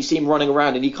 Like you see him running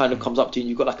around and he kind of comes up to you and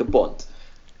you've got like a bond.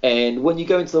 And when you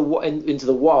go into the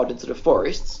wild, into the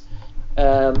forests,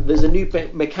 there's a new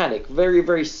mechanic very,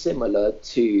 very similar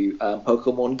to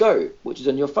Pokemon Go, which is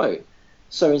on your phone.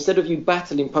 So instead of you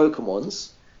battling Pokemons,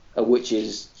 which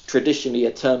is traditionally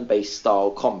a turn-based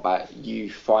style combat, you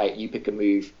fight, you pick a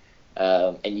move,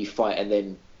 and you fight, and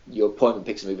then your opponent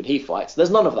picks a move and he fights.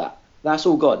 There's none of that. That's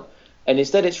all gone. And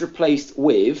instead it's replaced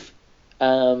with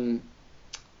very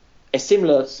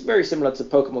similar to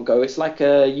Pokemon Go. It's like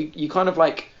you kind of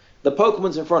like, the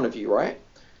Pokemon's in front of you, right?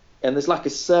 And there's like a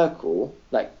circle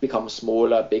that becomes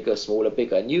smaller, bigger,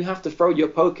 and you have to throw your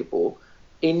Pokeball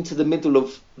into the middle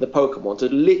of the Pokemon to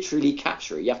literally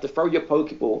capture it. You have to throw your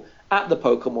Pokeball at the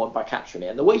Pokemon by capturing it.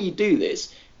 And the way you do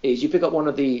this is you pick up one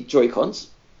of the Joy-Cons,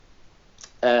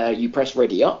 you press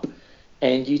ready up,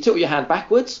 and you tilt your hand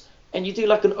backwards, and you do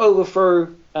like an overthrow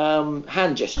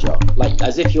hand gesture, like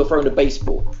as if you're throwing a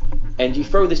baseball. And you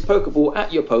throw this Pokeball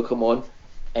at your Pokemon,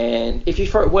 and if you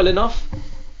throw it well enough,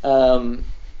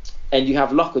 and you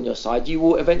have luck on your side, you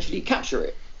will eventually capture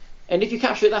it. And if you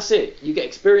capture it, that's it. You get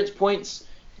experience points,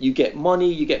 you get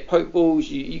money, you get Pokeballs,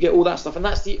 you get all that stuff. And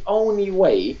that's the only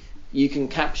way you can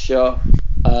capture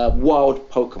wild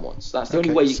Pokemons. That's the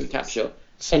only way you can capture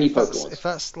any Pokemon. If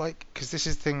that's like, because this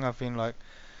is the thing I've been like,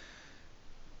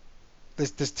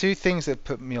 there's 2 things that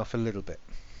put me off a little bit.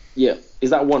 Yeah,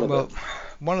 is that one of them?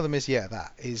 One of them is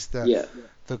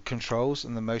the controls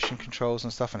and the motion controls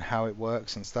and stuff and how it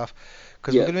works and stuff.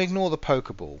 Because we're going to ignore the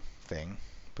Pokeball thing,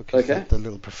 because the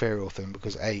little peripheral thing,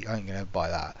 because I ain't going to buy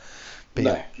that.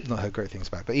 But not heard great things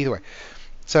about it. But either way,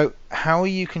 so how are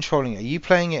you controlling it? Are you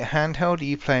playing it handheld? Are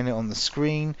you playing it on the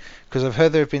screen? Because I've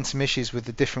heard there have been some issues with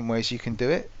the different ways you can do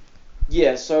it.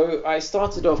 Yeah, so I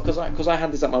started off, because I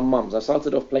had this at my mum's, I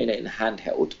started off playing it in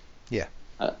handheld. Yeah.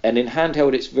 And in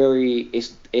handheld,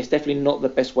 it's definitely not the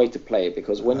best way to play it,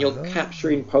 because when you're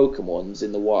capturing Pokemons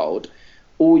in the wild,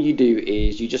 all you do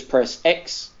is you just press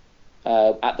X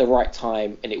at the right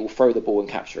time, and it will throw the ball and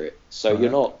capture it. So you're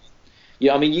not.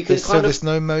 Yeah, I mean you can there's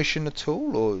no motion at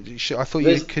all, or I thought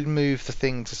you could move the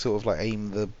thing to sort of like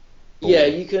aim the ball. Yeah,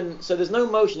 you can. So there's no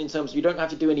motion in terms of, you don't have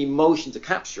to do any motion to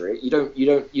capture it. You don't.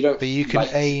 But you can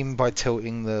aim by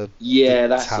tilting the. Yeah,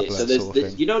 that's tablet, it. So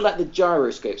there's you know, like the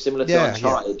gyroscope, similar to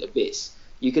Uncharted Abyss.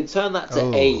 You can turn that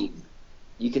to aim.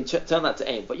 You can turn that to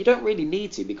aim, but you don't really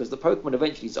need to, because the Pokemon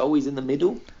eventually is always in the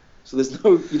middle. So there's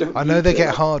no. You don't. I know they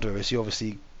get harder as you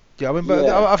obviously. Yeah, I mean, but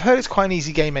I've heard it's quite an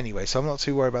easy game anyway, so I'm not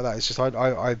too worried about that. It's just I'd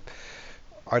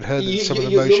heard that some of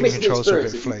the motion controls are a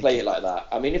bit flaky. Play it like that.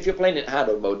 I mean, if you're playing it in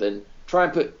handheld mode, then try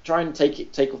and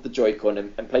take off the Joy-Con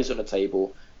and place it on the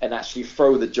table and actually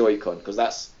throw the Joy-Con, because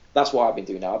that's what I've been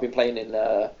doing now. I've been playing in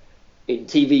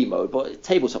TV mode, but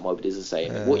tabletop mode is the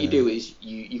same. What you do is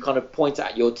you kind of point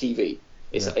at your TV.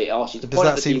 It asks you to point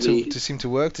at the TV. Does that seem to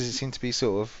work? Does it seem to be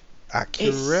sort of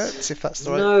accurate? If that's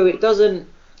the right. No, it doesn't.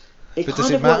 But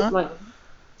does it matter? Like,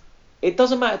 it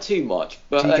doesn't matter too much.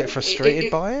 But do you get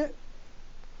frustrated by it?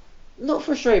 Not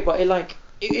frustrated, but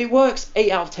it works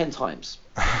 8 out of 10 times.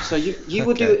 So you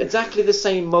will do exactly the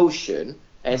same motion,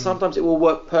 and sometimes it will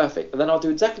work perfect, and then I'll do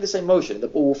exactly the same motion, and the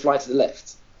ball will fly to the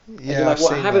left. Yeah, and you're like, I've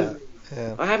seen that.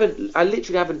 Yeah. I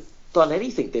literally haven't done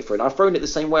anything different. I've thrown it the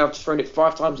same way. I've just thrown it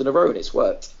 5 times in a row, and it's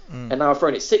worked. And now I've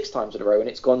thrown it 6 times in a row, and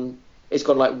it's gone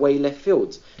like way left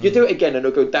field. You do it again, and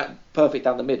it'll go that perfect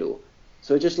down the middle.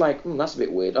 So it's just like, that's a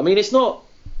bit weird. I mean, it's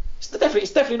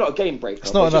definitely not a game breaker.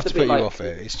 It's not enough to put you off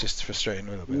it. It's just frustrating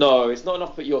a little bit. No, it's not enough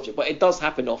to put you off it, but it does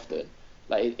happen often.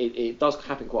 Like it does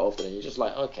happen quite often, and you're just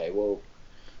like, okay, well,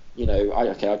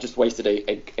 I just wasted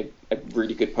a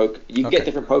really good poke. You can get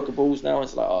different Pokeballs now, and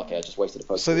it's like, okay, I just wasted a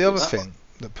Pokeball. So the other thing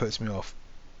that puts me off,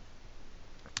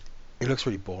 it looks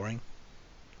really boring.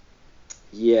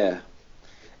 Yeah,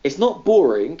 it's not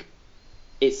boring.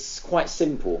 It's quite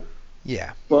simple.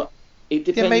 Yeah, but it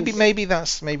depends. Yeah, maybe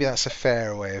that's a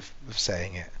fair way of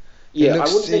saying it. Yeah, I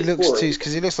wouldn't say it looks boring.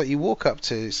 because it looks like you walk up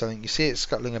to something, you see it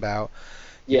scuttling about,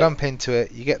 you bump into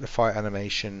it, you get the fight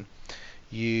animation,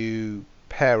 you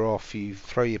pair off, you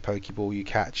throw your Pokeball, you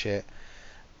catch it,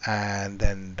 and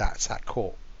then that's that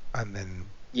caught. And then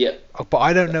but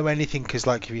I don't know anything, because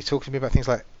like if you talk to me about things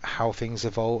like how things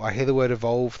evolve, I hear the word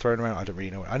evolve thrown around. I don't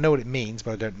really know. I know what it means,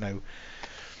 but I don't know.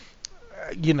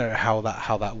 How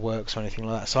that works or anything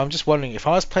like that. So I'm just wondering, if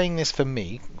I was playing this for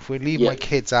me, if we leave my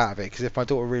kids out of it, because if my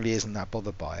daughter really isn't that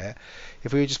bothered by it,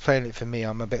 if we were just playing it for me,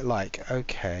 I'm a bit like,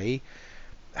 okay,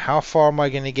 how far am I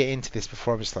going to get into this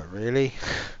before I'm just like, really?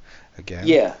 Again?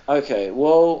 Yeah, okay.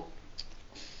 Well,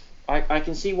 I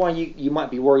can see why you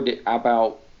might be worried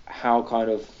about how kind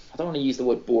of, I don't want to use the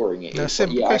word boring it is.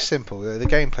 Very simple. The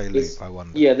gameplay loop, I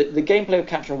wonder. Yeah, the gameplay of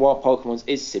capturing wild Pokemon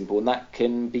is simple, and that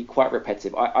can be quite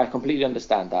repetitive. I completely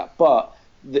understand that, but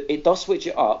it does switch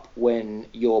it up when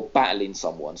you're battling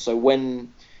someone. So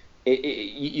when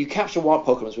you capture wild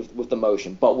Pokemon with the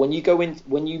motion, but when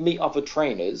you meet other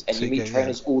trainers, and you meet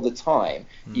trainers all the time,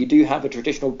 you do have a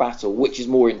traditional battle, which is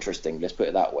more interesting. Let's put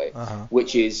it that way.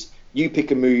 Which is, you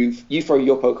pick a move, you throw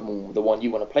your Pokemon, the one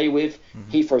you want to play with,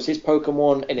 he throws his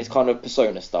Pokemon, and it's kind of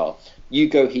Persona style. You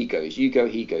go, he goes, you go,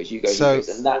 he goes, you go, he goes,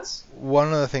 and that's...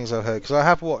 One of the things I've heard, because I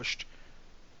have watched...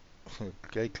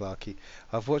 Okay, Clarky.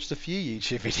 I've watched a few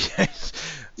YouTube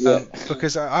videos,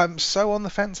 because I'm so on the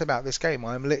fence about this game.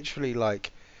 I'm literally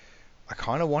like, I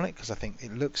kind of want it, because I think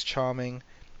it looks charming.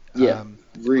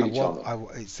 Really charming.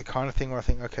 It's the kind of thing where I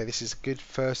think, okay, this is a good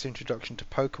first introduction to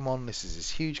Pokemon. This is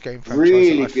this huge game franchise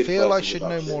really that I feel I should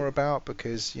know more about,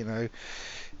 because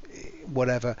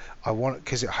whatever I want,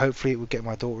 because hopefully it would get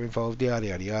my daughter involved, yada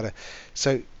yada yada.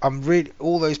 So I'm really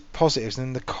all those positives, and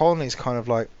then the con is kind of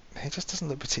like, it just doesn't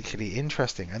look particularly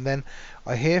interesting. And then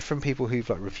I hear from people who've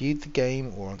like reviewed the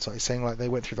game or on site saying like they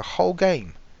went through the whole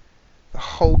game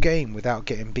without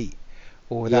getting beat,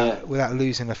 or without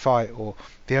losing a fight, or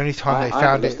the only time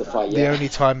the only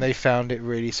time they found it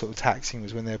really sort of taxing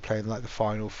was when they were playing like the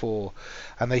final 4,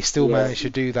 and they still managed to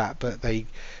do that, but they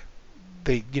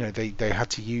had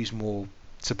to use more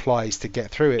supplies to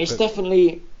get through it. It's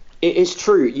definitely, it's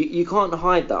true. You can't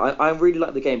hide that. I really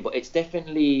like the game, but it's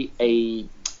definitely a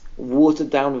watered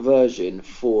down version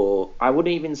for, I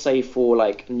wouldn't even say for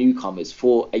like newcomers,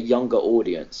 for a younger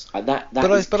audience. But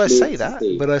I say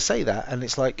that, and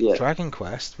it's like Dragon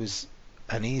Quest was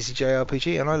an easy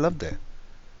JRPG, and I loved it.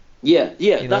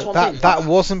 That's what I'm saying. That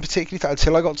wasn't particularly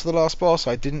until I got to the last boss.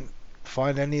 I didn't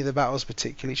find any of the battles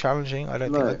particularly challenging. I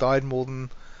don't think I died more than,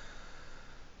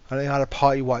 I don't think I had a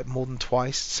party wipe more than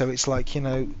twice. So it's like,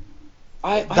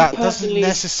 that doesn't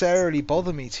necessarily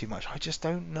bother me too much. I just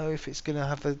don't know if it's going to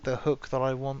have the hook that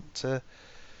I want to.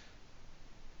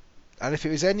 And if it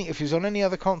was on any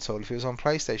other console, if it was on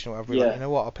PlayStation or whatever, like, you know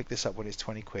what, I'll pick this up when it's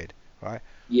 £20, right?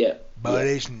 Yeah. But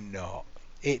it's not.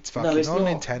 It's fucking on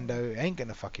Nintendo. It ain't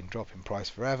gonna fucking drop in price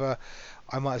forever.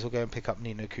 I might as well go and pick up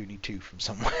Ni no Kuni 2 from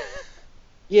somewhere.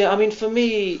 Yeah, I mean, for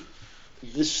me,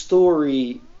 the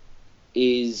story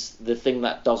is the thing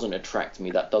that doesn't attract me,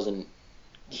 that doesn't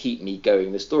keep me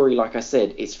going. The story, like I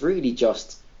said, it's really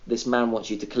just this man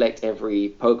wants you to collect every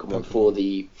Pokemon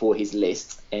for his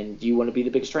list, and you want to be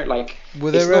the biggest trainer. Like, were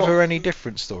there ever any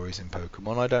different stories in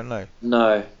Pokemon? I don't know.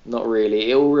 No, not really.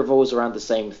 It all revolves around the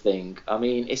same thing. I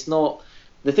mean, it's not.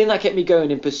 The thing that kept me going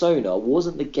in Persona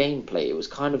wasn't the gameplay. It was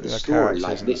kind of the story.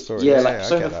 Like this, like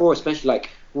Persona 4, especially.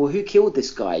 Like, well, who killed this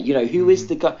guy? Who is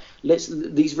the guy?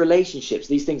 These relationships,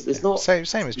 these things. There's not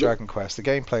same as Dragon Quest. The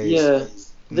gameplay is.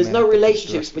 There's no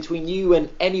relationships between you and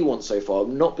anyone so far.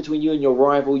 Not between you and your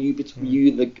rival.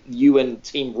 You and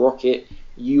Team Rocket.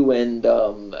 You and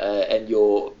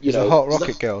your. Is the Hot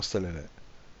Rocket girl still in it?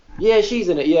 Yeah, she's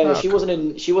in it. Yeah, she wasn't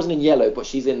in Yellow, but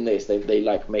she's in this.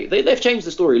 They've changed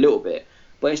the story a little bit,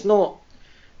 but it's not.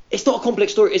 it's not a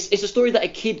complex story. It's a story that a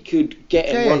kid could get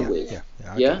and run with.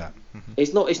 I get that. Mm-hmm.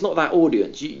 It's not that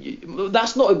audience.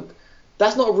 That's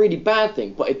not a really bad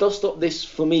thing, but it does stop this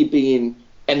for me being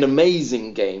an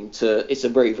amazing game to it's a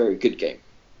very, very good game.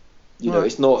 You know,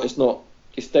 it's not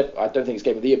I don't think it's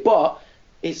game of the year, but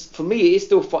for me it's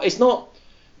still fun.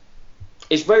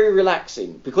 It's very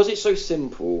relaxing because it's so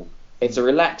simple. It's a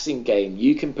relaxing game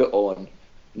you can put on,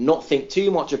 not think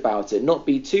too much about it, not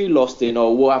be too lost in, oh,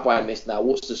 what have I missed now?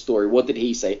 What's the story? What did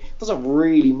he say? It doesn't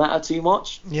really matter too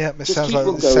much. Yeah, it sounds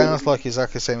like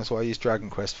exactly the same as what I use Dragon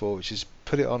Quest for, which is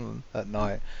put it on at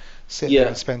night, sit there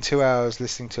and spend 2 hours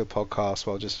listening to a podcast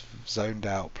while just zoned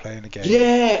out playing a game.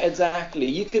 Yeah, exactly.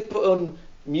 You could put on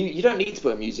you don't need to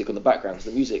put on music on the background because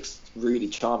the music's really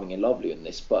charming and lovely in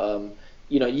this, but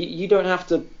you don't have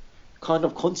to kind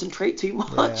of concentrate too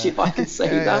much, if I can say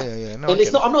that. No, and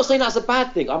it's not. I'm not saying that's a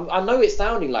bad thing. I know it's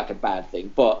sounding like a bad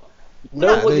thing, but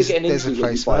know what you're getting into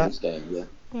when you buy this game.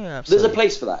 Yeah, absolutely. There's a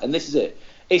place for that, and this is it.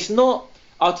 It's not.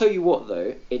 I'll tell you what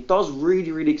though, it does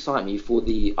really, really excite me for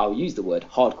I'll use the word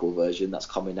hardcore version that's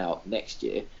coming out next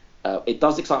year. It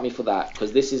does excite me for that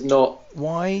because this is not.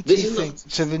 Why do you think?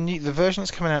 So the version that's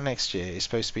coming out next year is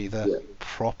supposed to be the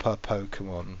proper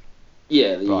Pokemon.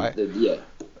 Yeah. Right. Yeah.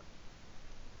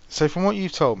 So from what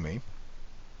you've told me,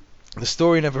 the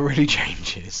story never really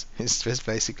changes. It's just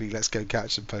basically let's go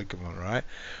catch some Pokemon, right?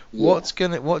 Yeah.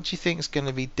 What do you think is going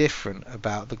to be different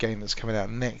about the game that's coming out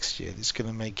next year that's going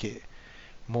to make it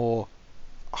more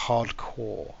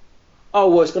hardcore? Oh,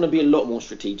 well, it's going to be a lot more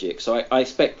strategic. So I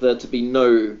expect there to be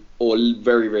no or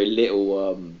very, very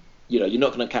little. You're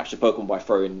not going to capture Pokemon by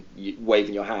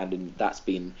waving your hand,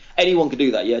 and anyone could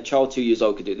do that. Yeah, a child 2 years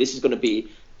old could do it. This is going to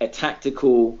be a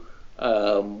tactical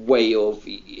way of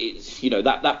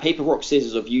that paper rock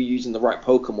scissors of you using the right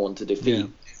Pokemon to defeat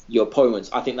your opponents.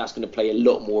 I think that's going to play a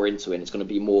lot more into it, and it's going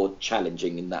to be more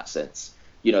challenging in that sense.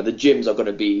 The gyms are going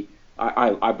to be.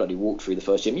 I bloody walked through the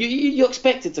first gym. You're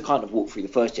expected to kind of walk through the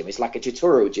first gym. It's like a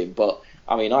tutorial gym, but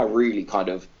I mean, I really kind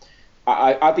of.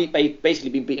 I've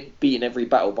basically been beaten every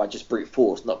battle by just brute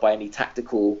force, not by any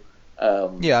tactical. I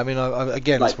mean,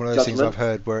 again, it's one of those things I've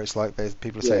heard where it's like there's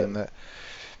people saying that.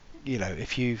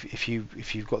 If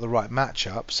you've got the right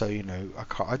matchup, so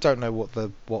I don't know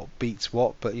what beats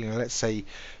what, but let's say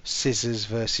scissors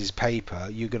versus paper,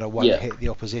 you're gonna hit the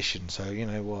opposition. So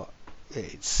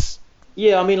it's.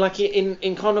 Yeah, I mean, like in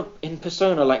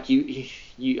Persona, like you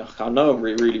I know I'm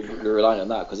really relying on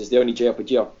that because it's the only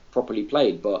JRPG I've properly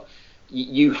played, but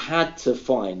you had to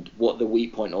find what the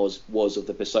weak point was of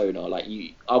the Persona. Like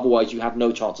otherwise you have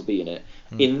no chance of beating it.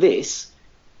 In this.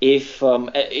 If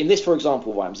in this, for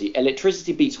example, Vimesy,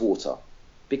 electricity beats water,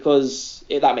 because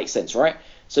that makes sense, right?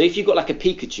 So if you've got like a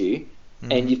Pikachu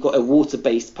and you've got a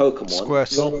water-based Pokemon,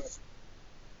 Squirtle.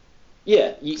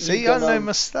 Yeah. I know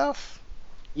my stuff.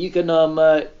 You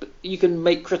can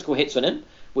make critical hits on him,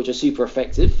 which are super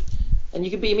effective, and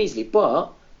you can beat him easily.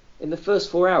 But in the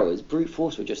first 4 hours, brute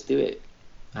force will just do it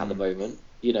at the moment,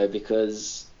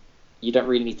 because you don't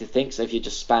really need to think. So if you're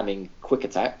just spamming quick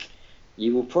attack.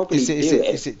 You will probably do it.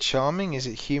 Is it charming? Is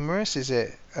it humorous? Is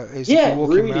it? If you're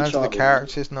walking really around, charming. The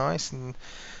character's nice and.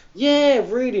 Yeah,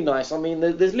 really nice. I mean,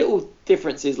 there's little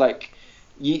differences. Like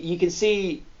you can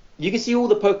see all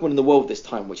the Pokemon in the world this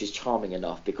time, which is charming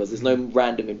enough because there's no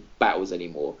random battles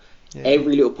anymore. Yeah.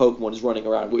 Every little Pokemon is running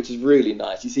around, which is really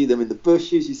nice. You see them in the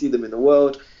bushes, you see them in the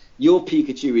world. Your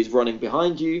Pikachu is running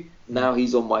behind you. Now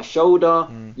he's on my shoulder.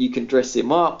 You can dress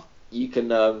him up. You can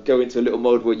go into a little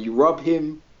mode where you rub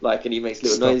him. And he makes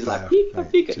little noises like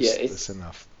Pika, Pika. Yeah, it's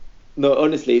enough. No,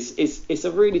 honestly, it's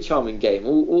a really charming game.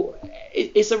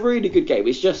 It's a really good game.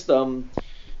 It's just kind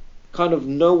of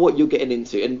know what you're getting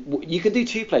into, and you can do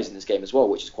 2 players in this game as well,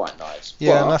 which is quite nice.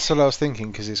 Yeah, and that's what I was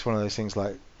thinking because it's one of those things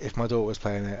like if my daughter was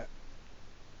playing it,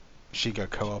 she'd go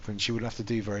co-op and she wouldn't have to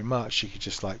do very much. She could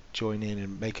just join in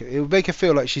and it would make her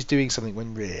feel like she's doing something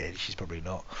when really she's probably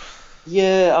not.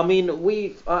 Yeah, I mean,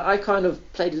 I kind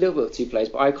of played a little bit of 2 players,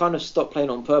 but I kind of stopped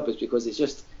playing on purpose because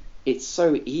it's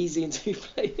so easy in 2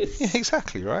 players. Yeah,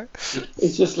 exactly, right?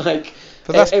 It's just like...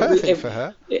 But that's perfect for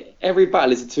her. Every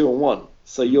battle is a 2-on-1,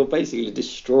 so you're basically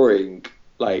destroying,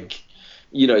 they're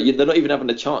not even having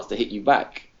a chance to hit you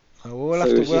back. Oh, well,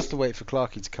 we'll have to wait for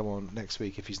Clarky to come on next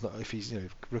week if he's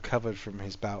recovered from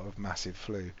his bout of massive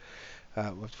flu. We'll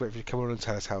have to wait for him to come on and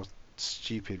tell us how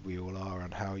stupid we all are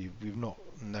and how we've not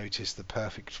noticed the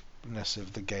perfectness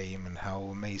of the game and how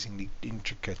amazingly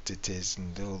intricate it is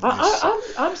and all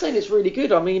this. I'm saying it's really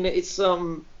good. I mean, it's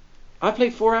I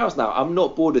played 4 hours now. I'm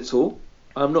not bored at all.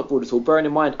 Bearing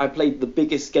in mind, I played the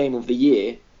biggest game of the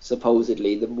year,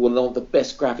 supposedly, one of the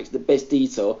best graphics, the best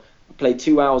detail. I played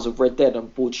 2 hours of Red Dead. I'm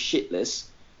bored shitless.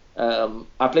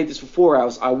 I played this for 4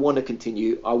 hours. I want to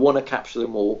continue. I want to capture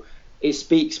them all. It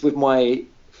speaks with my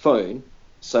phone,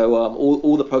 so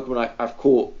all the Pokemon I've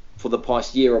caught for the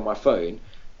past year on my phone.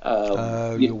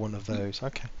 You're one of those.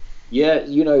 Okay. Yeah,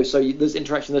 so there's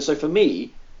interaction there. So for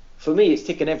me, it's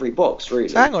ticking every box really.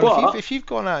 So hang on, if you've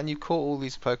gone out and you caught all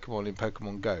these Pokemon in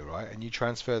Pokemon Go, right, and you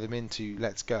transfer them into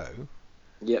Let's Go.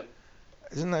 Yep.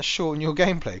 Isn't that shorten your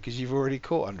gameplay because you've already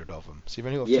caught 100 of them, so you've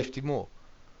only got 50 more?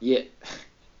 Yeah.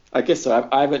 I guess so.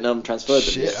 I haven't transferred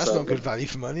them yet. That's not good value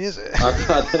for money, is it?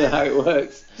 I don't know how it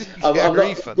works. I'm not,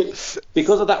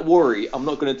 because of that worry, I'm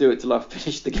not going to do it till I've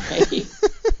finished the game.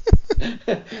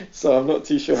 So I'm not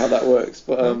too sure how that works.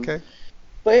 But okay.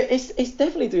 But it's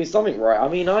definitely doing something right. I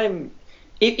mean,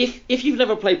 if you've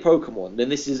never played Pokemon, then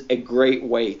this is a great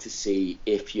way to see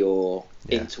if you're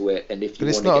into it and if you. But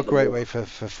it's not a great way for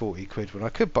 40 quid when I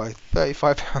could buy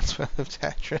 £35 worth of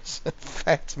Tetris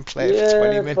and play it for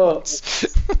 20 minutes.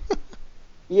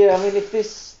 Yeah, I mean, if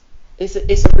this it's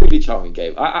a really charming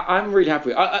game. I'm really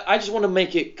happy. I just want to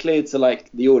make it clear to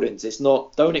like the audience. It's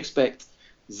not. Don't expect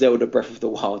Zelda Breath of the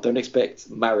Wild. Don't expect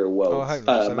Mario World.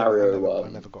 Mario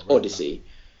Odyssey.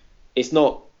 It's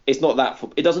not that for.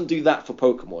 It doesn't do that for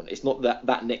Pokemon. It's not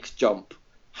that next jump.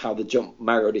 How the jump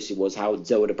Mario Odyssey was. How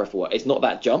Zelda Breath of the Wild. It's not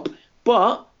that jump.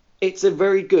 But it's a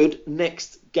very good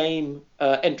next game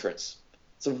entrance.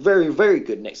 It's a very, very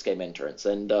good next game entrance,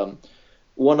 and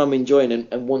one I'm enjoying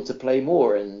and want to play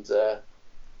more. And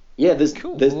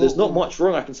there's not much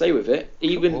wrong I can say with it.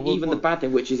 Even the bad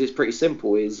thing, which is it's pretty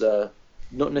simple, is not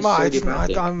necessarily a bad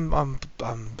thing. I'm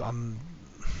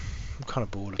kind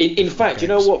of bored. In fact, you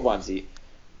know what, Vimesy?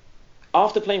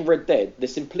 After playing Red Dead, the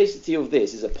simplicity of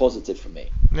this is a positive for me.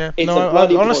 Yeah,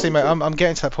 honestly, mate, I'm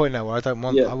getting to that point now where I don't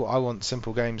want. I want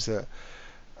simple games that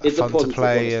are fun to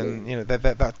play, honestly. And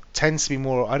that tends to be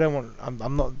more. I don't want.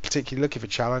 I'm not particularly looking for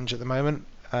challenge at the moment.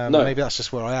 Maybe that's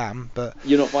just where I am, but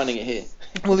you're not finding it here.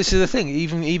 Well, this is the thing.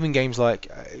 Even games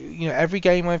like every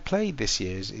game I've played this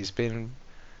year has been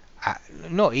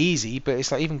not easy, but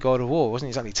it's like even God of War wasn't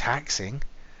exactly taxing.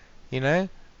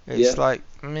 It's like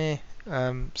meh.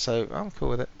 So I'm cool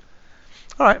with it.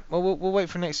 All right. Well, we'll wait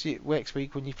for next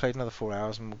week when you've played another 4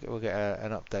 hours, and we'll get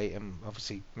an update. And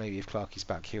obviously, maybe if Clarky's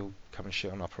back, he'll come and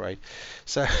shit on our parade.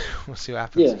 So we'll see what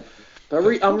happens. Yeah. But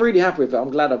I'm really happy with it. I'm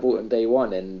glad I bought it on day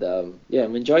one, and I'm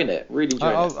enjoying it. Really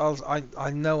enjoying it. I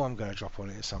know I'm going to drop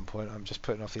on it at some point. I'm just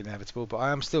putting off the inevitable, but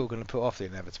I am still going to put off the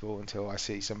inevitable until I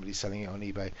see somebody selling it on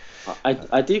eBay.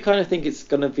 I do kind of think it's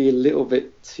going to be a little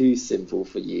bit too simple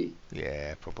for you.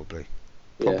 Yeah, probably.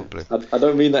 Yeah. I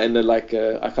don't mean that in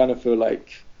the I kind of feel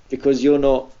like because you're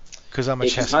not. Because I'm a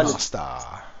chess master.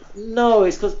 No,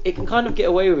 it's because it can kind of get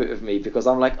away with it with me because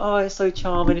I'm like, oh, it's so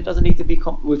charming. It doesn't need to be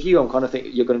with you. I'm kind of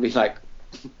thinking you're going to be like,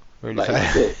 really like,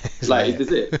 is it? Is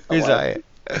this it? Is that it?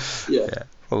 Yeah,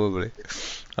 probably.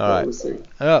 All right. We'll see.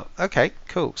 Oh, okay,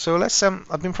 cool. So let's.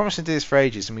 I've been promising to do this for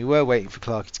ages, and we were waiting for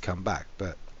Clarky to come back,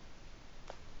 but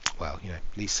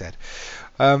Lee said,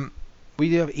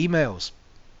 we do have emails.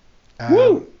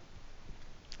 Woo!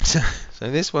 So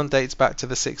this one dates back to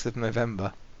the 6th of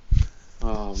November.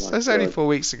 Oh my so it's God. only 4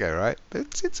 weeks ago, right?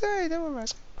 But it's hey, don't worry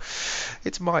about it.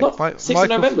 It's Mike. 6th of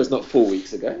November is not 4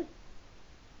 weeks ago.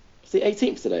 It's the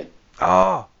 18th today.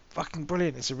 Oh, fucking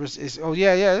brilliant! It's it's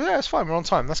fine. We're on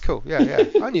time. That's cool. Yeah.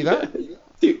 I knew that.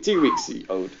 2 weeks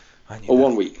old. I knew or that.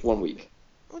 1 week. 1 week.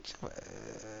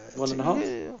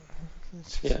 1.5.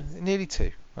 Yeah. Nearly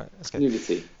 2. Right, let's go. Nearly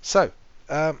 2. So,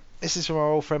 this is from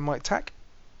our old friend Mike Tack.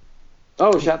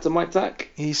 Oh, shout out to Mike Tack.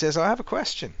 He says, I have a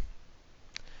question.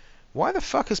 Why the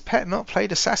fuck has Pet not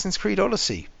played Assassin's Creed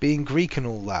Odyssey, being Greek and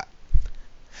all that?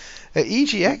 At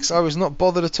EGX, I was not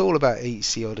bothered at all about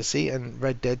EC Odyssey, and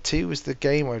Red Dead 2 was the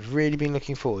game I'd really been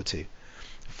looking forward to.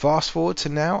 Fast forward to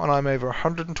now, and I'm over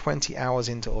 120 hours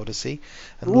into Odyssey,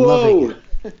 and loving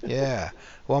it. Yeah.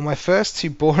 While my first 2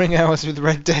 boring hours with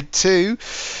Red Dead 2...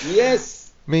 Yes!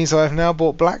 means I have now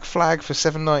bought Black Flag for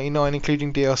 $7.99,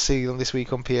 including DLC on this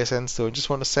week on PSN Store, and just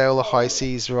want to sail the high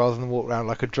seas rather than walk around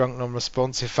like a drunk,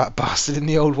 non-responsive fat bastard in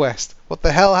the Old West. What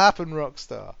the hell happened,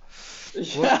 Rockstar?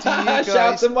 Shout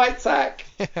out to Mike Tack.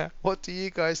 Yeah, what do you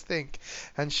guys think?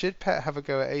 And should Pet have a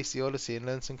go at AC Odyssey and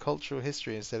learn some cultural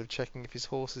history instead of checking if his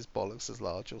horse's bollocks is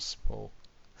large or small?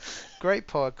 Great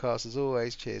podcast as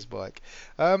always. Cheers, Mike.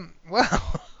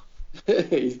 Well.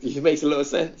 It makes a lot of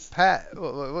sense. Pat,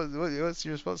 what's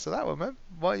your response to that one, man?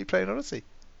 Why are you playing Odyssey?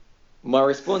 My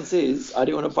response is I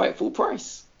didn't want to buy it full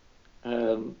price.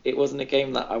 It wasn't a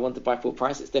game that I want to buy full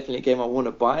price. It's definitely a game I want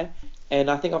to buy, and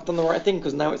I think I've done the right thing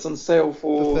because now it's on sale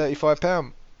for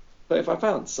 £35.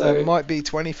 £35. So it might be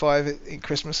 25 in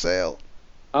Christmas sale.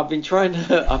 I've been trying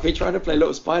to play a lot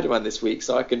of Spider-Man this week,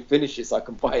 so I can finish it, so I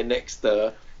can buy a next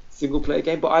single-player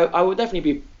game. But I will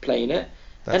definitely be playing it,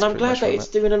 and I'm glad that it's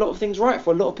doing a lot of things right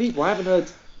for a lot of people. I haven't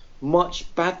heard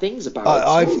much bad things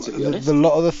about it, to be honest. A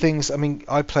lot of the things. I mean,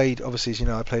 I played, obviously, as you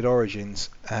know, I played Origins,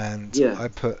 and I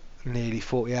put nearly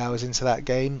 40 hours into that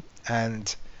game,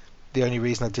 and the only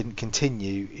reason I didn't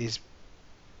continue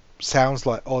sounds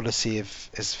like Odyssey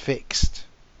has fixed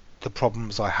the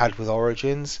problems I had with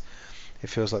Origins. It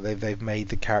feels like they've made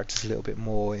the characters a little bit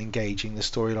more engaging, the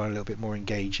storyline a little bit more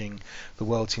engaging, the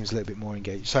world seems a little bit more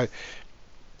engaging. So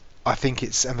I think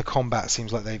and the combat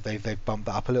seems like they've bumped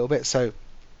that up a little bit. So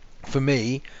for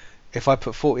me, if I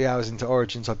put 40 hours into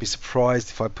Origins, I'd be surprised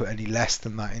if I put any less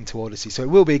than that into Odyssey. So it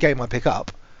will be a game I pick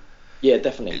up. Yeah,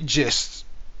 definitely. Just,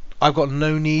 I've got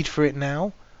no need for it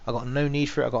now. I've got no need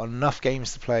for it. I've got enough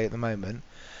games to play at the moment.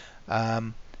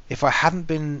 If I hadn't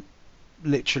been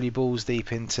literally balls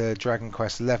deep into Dragon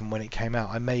Quest XI when it came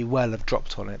out, I may well have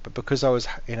dropped on it. But because I was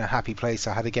in a happy place,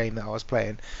 I had a game that I was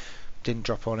playing, didn't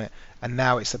drop on it. And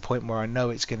now it's the point where I know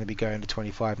it's going to be going to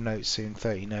 25 notes soon,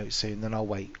 30 notes soon, then I'll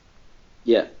wait.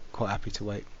 Yeah. Quite happy to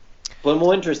wait. But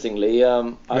more interestingly,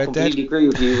 I completely agree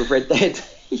with you with Red Dead.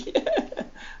 Yeah.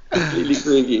 Completely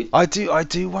agree with you. I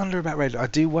do wonder about Red Dead. I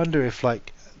do wonder if,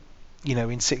 like, you know,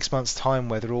 in 6 months' time,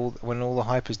 when all the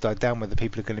hype has died down, whether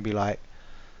people are going to be like,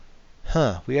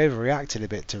 we overreacted a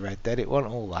bit to Red Dead. It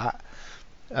wasn't all that.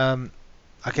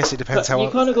 I guess it depends how.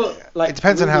 You kind of got, like, it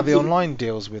depends on how the online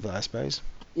deals with it, I suppose.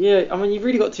 Yeah, I mean, you've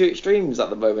really got two extremes at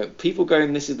the moment. People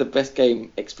going, "This is the best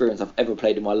game experience I've ever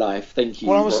played in my life. Thank you,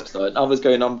 Rockstar." And others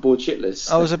going, "I'm bored shitless."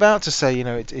 I was about to say, you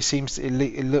know,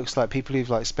 it looks like people who've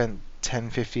like spent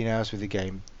 10, 15 hours with the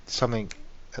game, something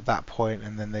at that point,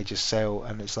 and then they just sail,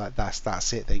 and it's like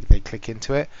that's it. They click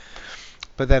into it.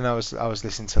 But then I was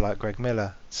listening to like Greg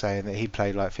Miller saying that he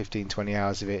played like 15, 20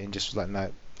 hours of it and just was like, no,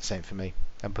 this ain't for me,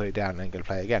 and put it down and ain't gonna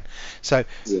play it again. So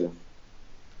yeah.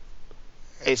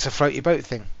 It's a float your boat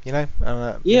thing, you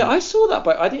know. Yeah, I saw that,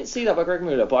 but I didn't see that by Greg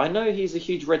Miller. But I know he's a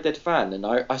huge Red Dead fan, and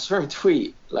I saw him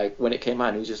tweet like when it came out.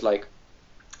 And he was just like,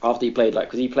 after he played, like,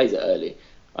 because he plays it early.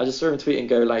 I just saw him tweet and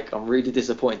go like, "I'm really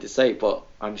disappointed to say, but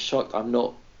I'm shocked. I'm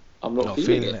not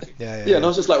feeling it." Yeah, and I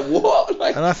was just like, "What?"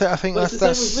 Like, and I think that's the same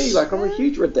with me. Like, I'm a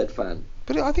huge Red Dead fan.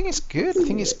 But I think it's good. I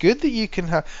think it's good that you can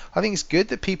have. I think it's good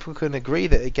that people can agree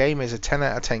that a game is a 10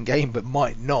 out of 10 game, but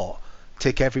might not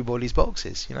tick everybody's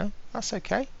boxes. You know, that's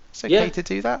okay. It's okay to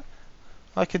do that.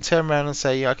 I can turn around and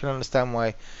say, I can understand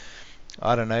why.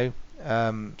 I don't know.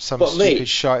 Some stupid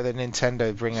shite that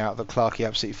Nintendo bring out that Clarky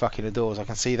absolutely fucking adores. I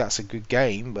can see that's a good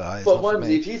game, but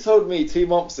Vimesy, if you told me 2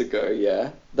 months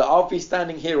ago, that I'll be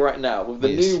standing here right now with the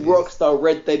new Rockstar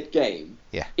Red Dead game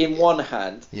in one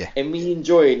hand, and me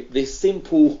enjoying this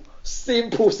simple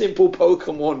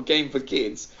Pokemon game for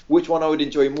kids, which one I would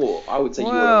enjoy more? I would say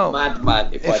you're a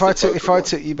madman if I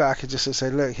took you back and just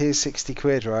said, look, here's 60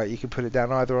 quid, right? You can put it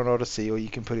down either on Odyssey or you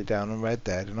can put it down on Red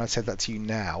Dead, and I said that to you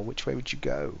now, which way would you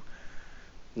go?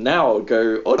 Now I'll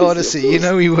go Odyssey. You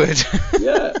know we would.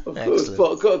 Yeah, of course.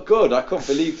 But God, I can't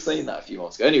believe saying that a few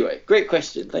months ago. Anyway, great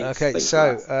question. Thanks. Okay,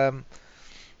 so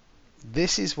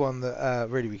this is one that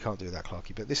really we can't do that,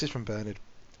 Clarky, but this is from Bernard.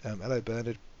 Hello,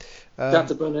 Bernard. Down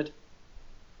to Bernard.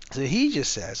 So he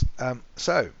just says,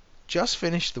 just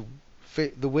finished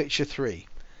the Witcher 3,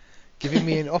 giving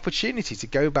me an opportunity to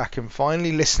go back and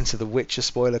finally listen to the Witcher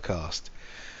spoiler cast.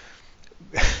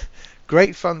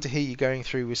 Great fun to hear you going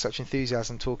through with such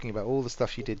enthusiasm, talking about all the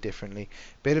stuff you did differently.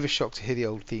 Bit of a shock to hear the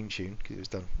old theme tune, because it was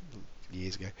done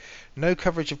years ago. No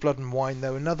coverage of Blood and Wine,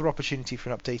 though. Another opportunity for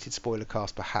an updated spoiler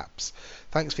cast, perhaps.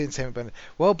 Thanks for the entertainment, Bernard.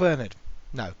 Well, Bernard,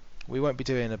 no. We won't be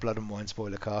doing a Blood and Wine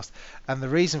spoiler cast, and the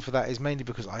reason for that is mainly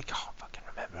because I can't fucking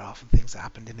remember half the things that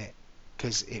happened in it,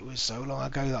 because it was so long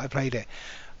ago that I played it.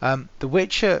 The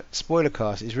Witcher spoiler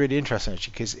cast is really interesting,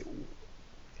 actually, because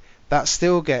that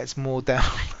still gets more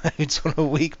downloads on a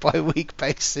week by week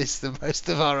basis than most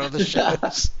of our other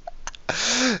shows.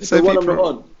 So one I'm not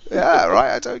on. Yeah,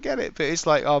 right. I don't get it, but it's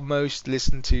like our most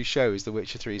listened to show is the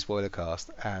Witcher 3 spoiler cast,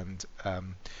 and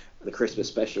the Christmas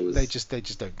specials. They just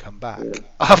don't come back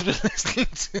after listening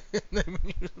to them.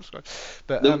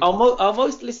 But our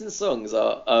most listened songs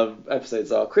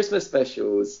episodes are Christmas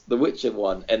specials, the Witcher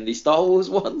one, and the Star Wars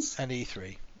ones, and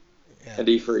E3. Yeah. And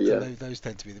E3, yeah. So those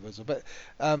tend to be the ones. But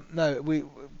no,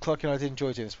 Clark and I did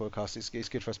enjoy doing this podcast. It's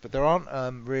good for us, but there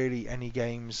aren't really any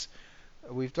games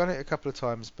We've done it a couple of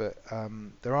times, but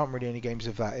there aren't really any games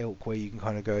of that ilk where you can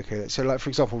kind of go, okay. So, like for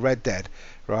example, Red Dead,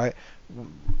 right?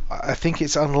 I think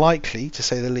it's unlikely, to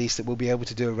say the least, that we'll be able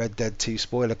to do a Red Dead 2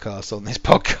 spoiler cast on this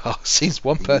podcast, since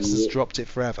one person's dropped it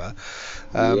forever.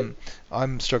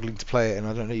 I'm struggling to play it, and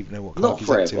I don't even know what Clarky's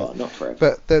up to. Not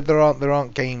forever. But there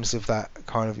aren't games of that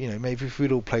kind of, maybe if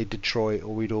we'd all played Detroit,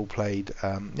 or we'd all played,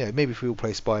 maybe if we all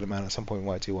play Spider-Man at some point, we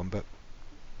might do one, but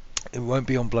it won't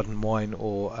be on Blood and Wine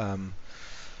or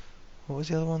what was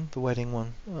the other one? The wedding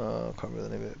one? Oh, I can't remember the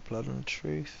name of it. Blood and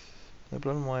Truth? No,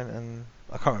 Blood and Wine, and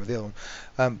I can't remember the other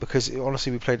one. Because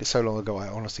honestly, we played it so long ago, I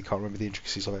honestly can't remember the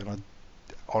intricacies of it, and I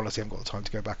honestly haven't got the time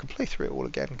to go back and play through it all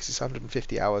again, because it's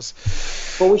 150 hours.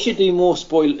 Well, we should do more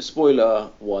spoiler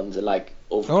ones, and like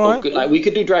we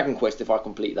could do Dragon Quest if I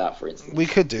complete that, for instance. We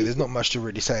could do. There's not much to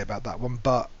really say about that one,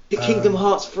 but the Kingdom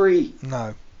Hearts 3.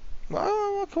 No.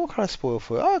 Well, what can I spoil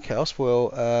for you? Oh, okay, I'll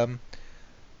spoil.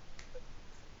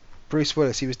 Bruce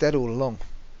Willis, he was dead all along.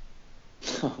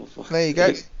 There you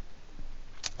go.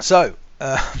 So,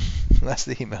 that's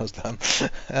the emails done,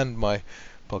 and my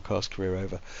podcast career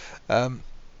over.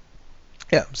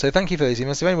 So thank you for those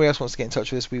emails. If anybody else wants to get in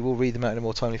touch with us, we will read them out in a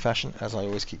more timely fashion, as I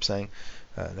always keep saying.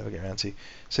 Never get around to.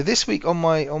 So this week on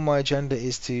my agenda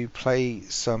is to play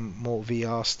some more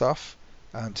VR stuff,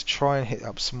 and to try and hit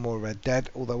up some more Red Dead,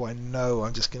 although I know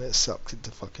I'm just going to get sucked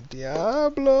into fucking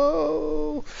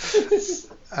Diablo.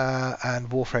 And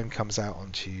Warframe comes out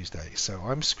on Tuesday, so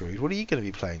I'm screwed. What are you going to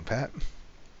be playing, Pat?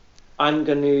 I'm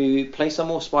going to play some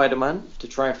more Spider-Man to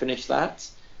try and finish that,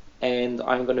 and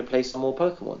I'm going to play some more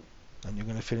Pokemon. And you're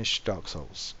going to finish Dark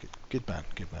Souls. Good man.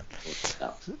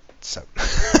 So,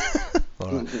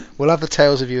 all right. We'll have the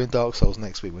tales of you in Dark Souls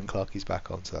next week when Clarky's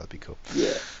back on, so that'd be cool.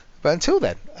 Yeah. But until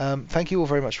then, thank you all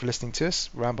very much for listening to us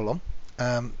ramble on.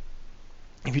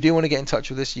 If you do want to get in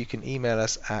touch with us, you can email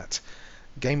us at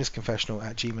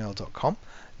gamersconfessional@gmail.com.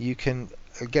 You can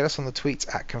get us on the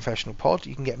tweets at confessionalpod.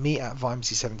 You can get me at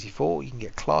Vimesy74. You can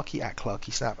get Clarky at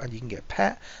ClarkySnap, and you can get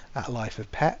Pet at Life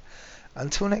of Pet.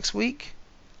 Until next week,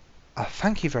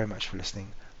 thank you very much for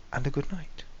listening, and a good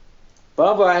night.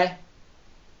 Bye-bye.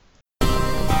 The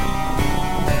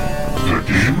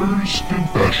Gamers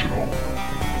Confessional.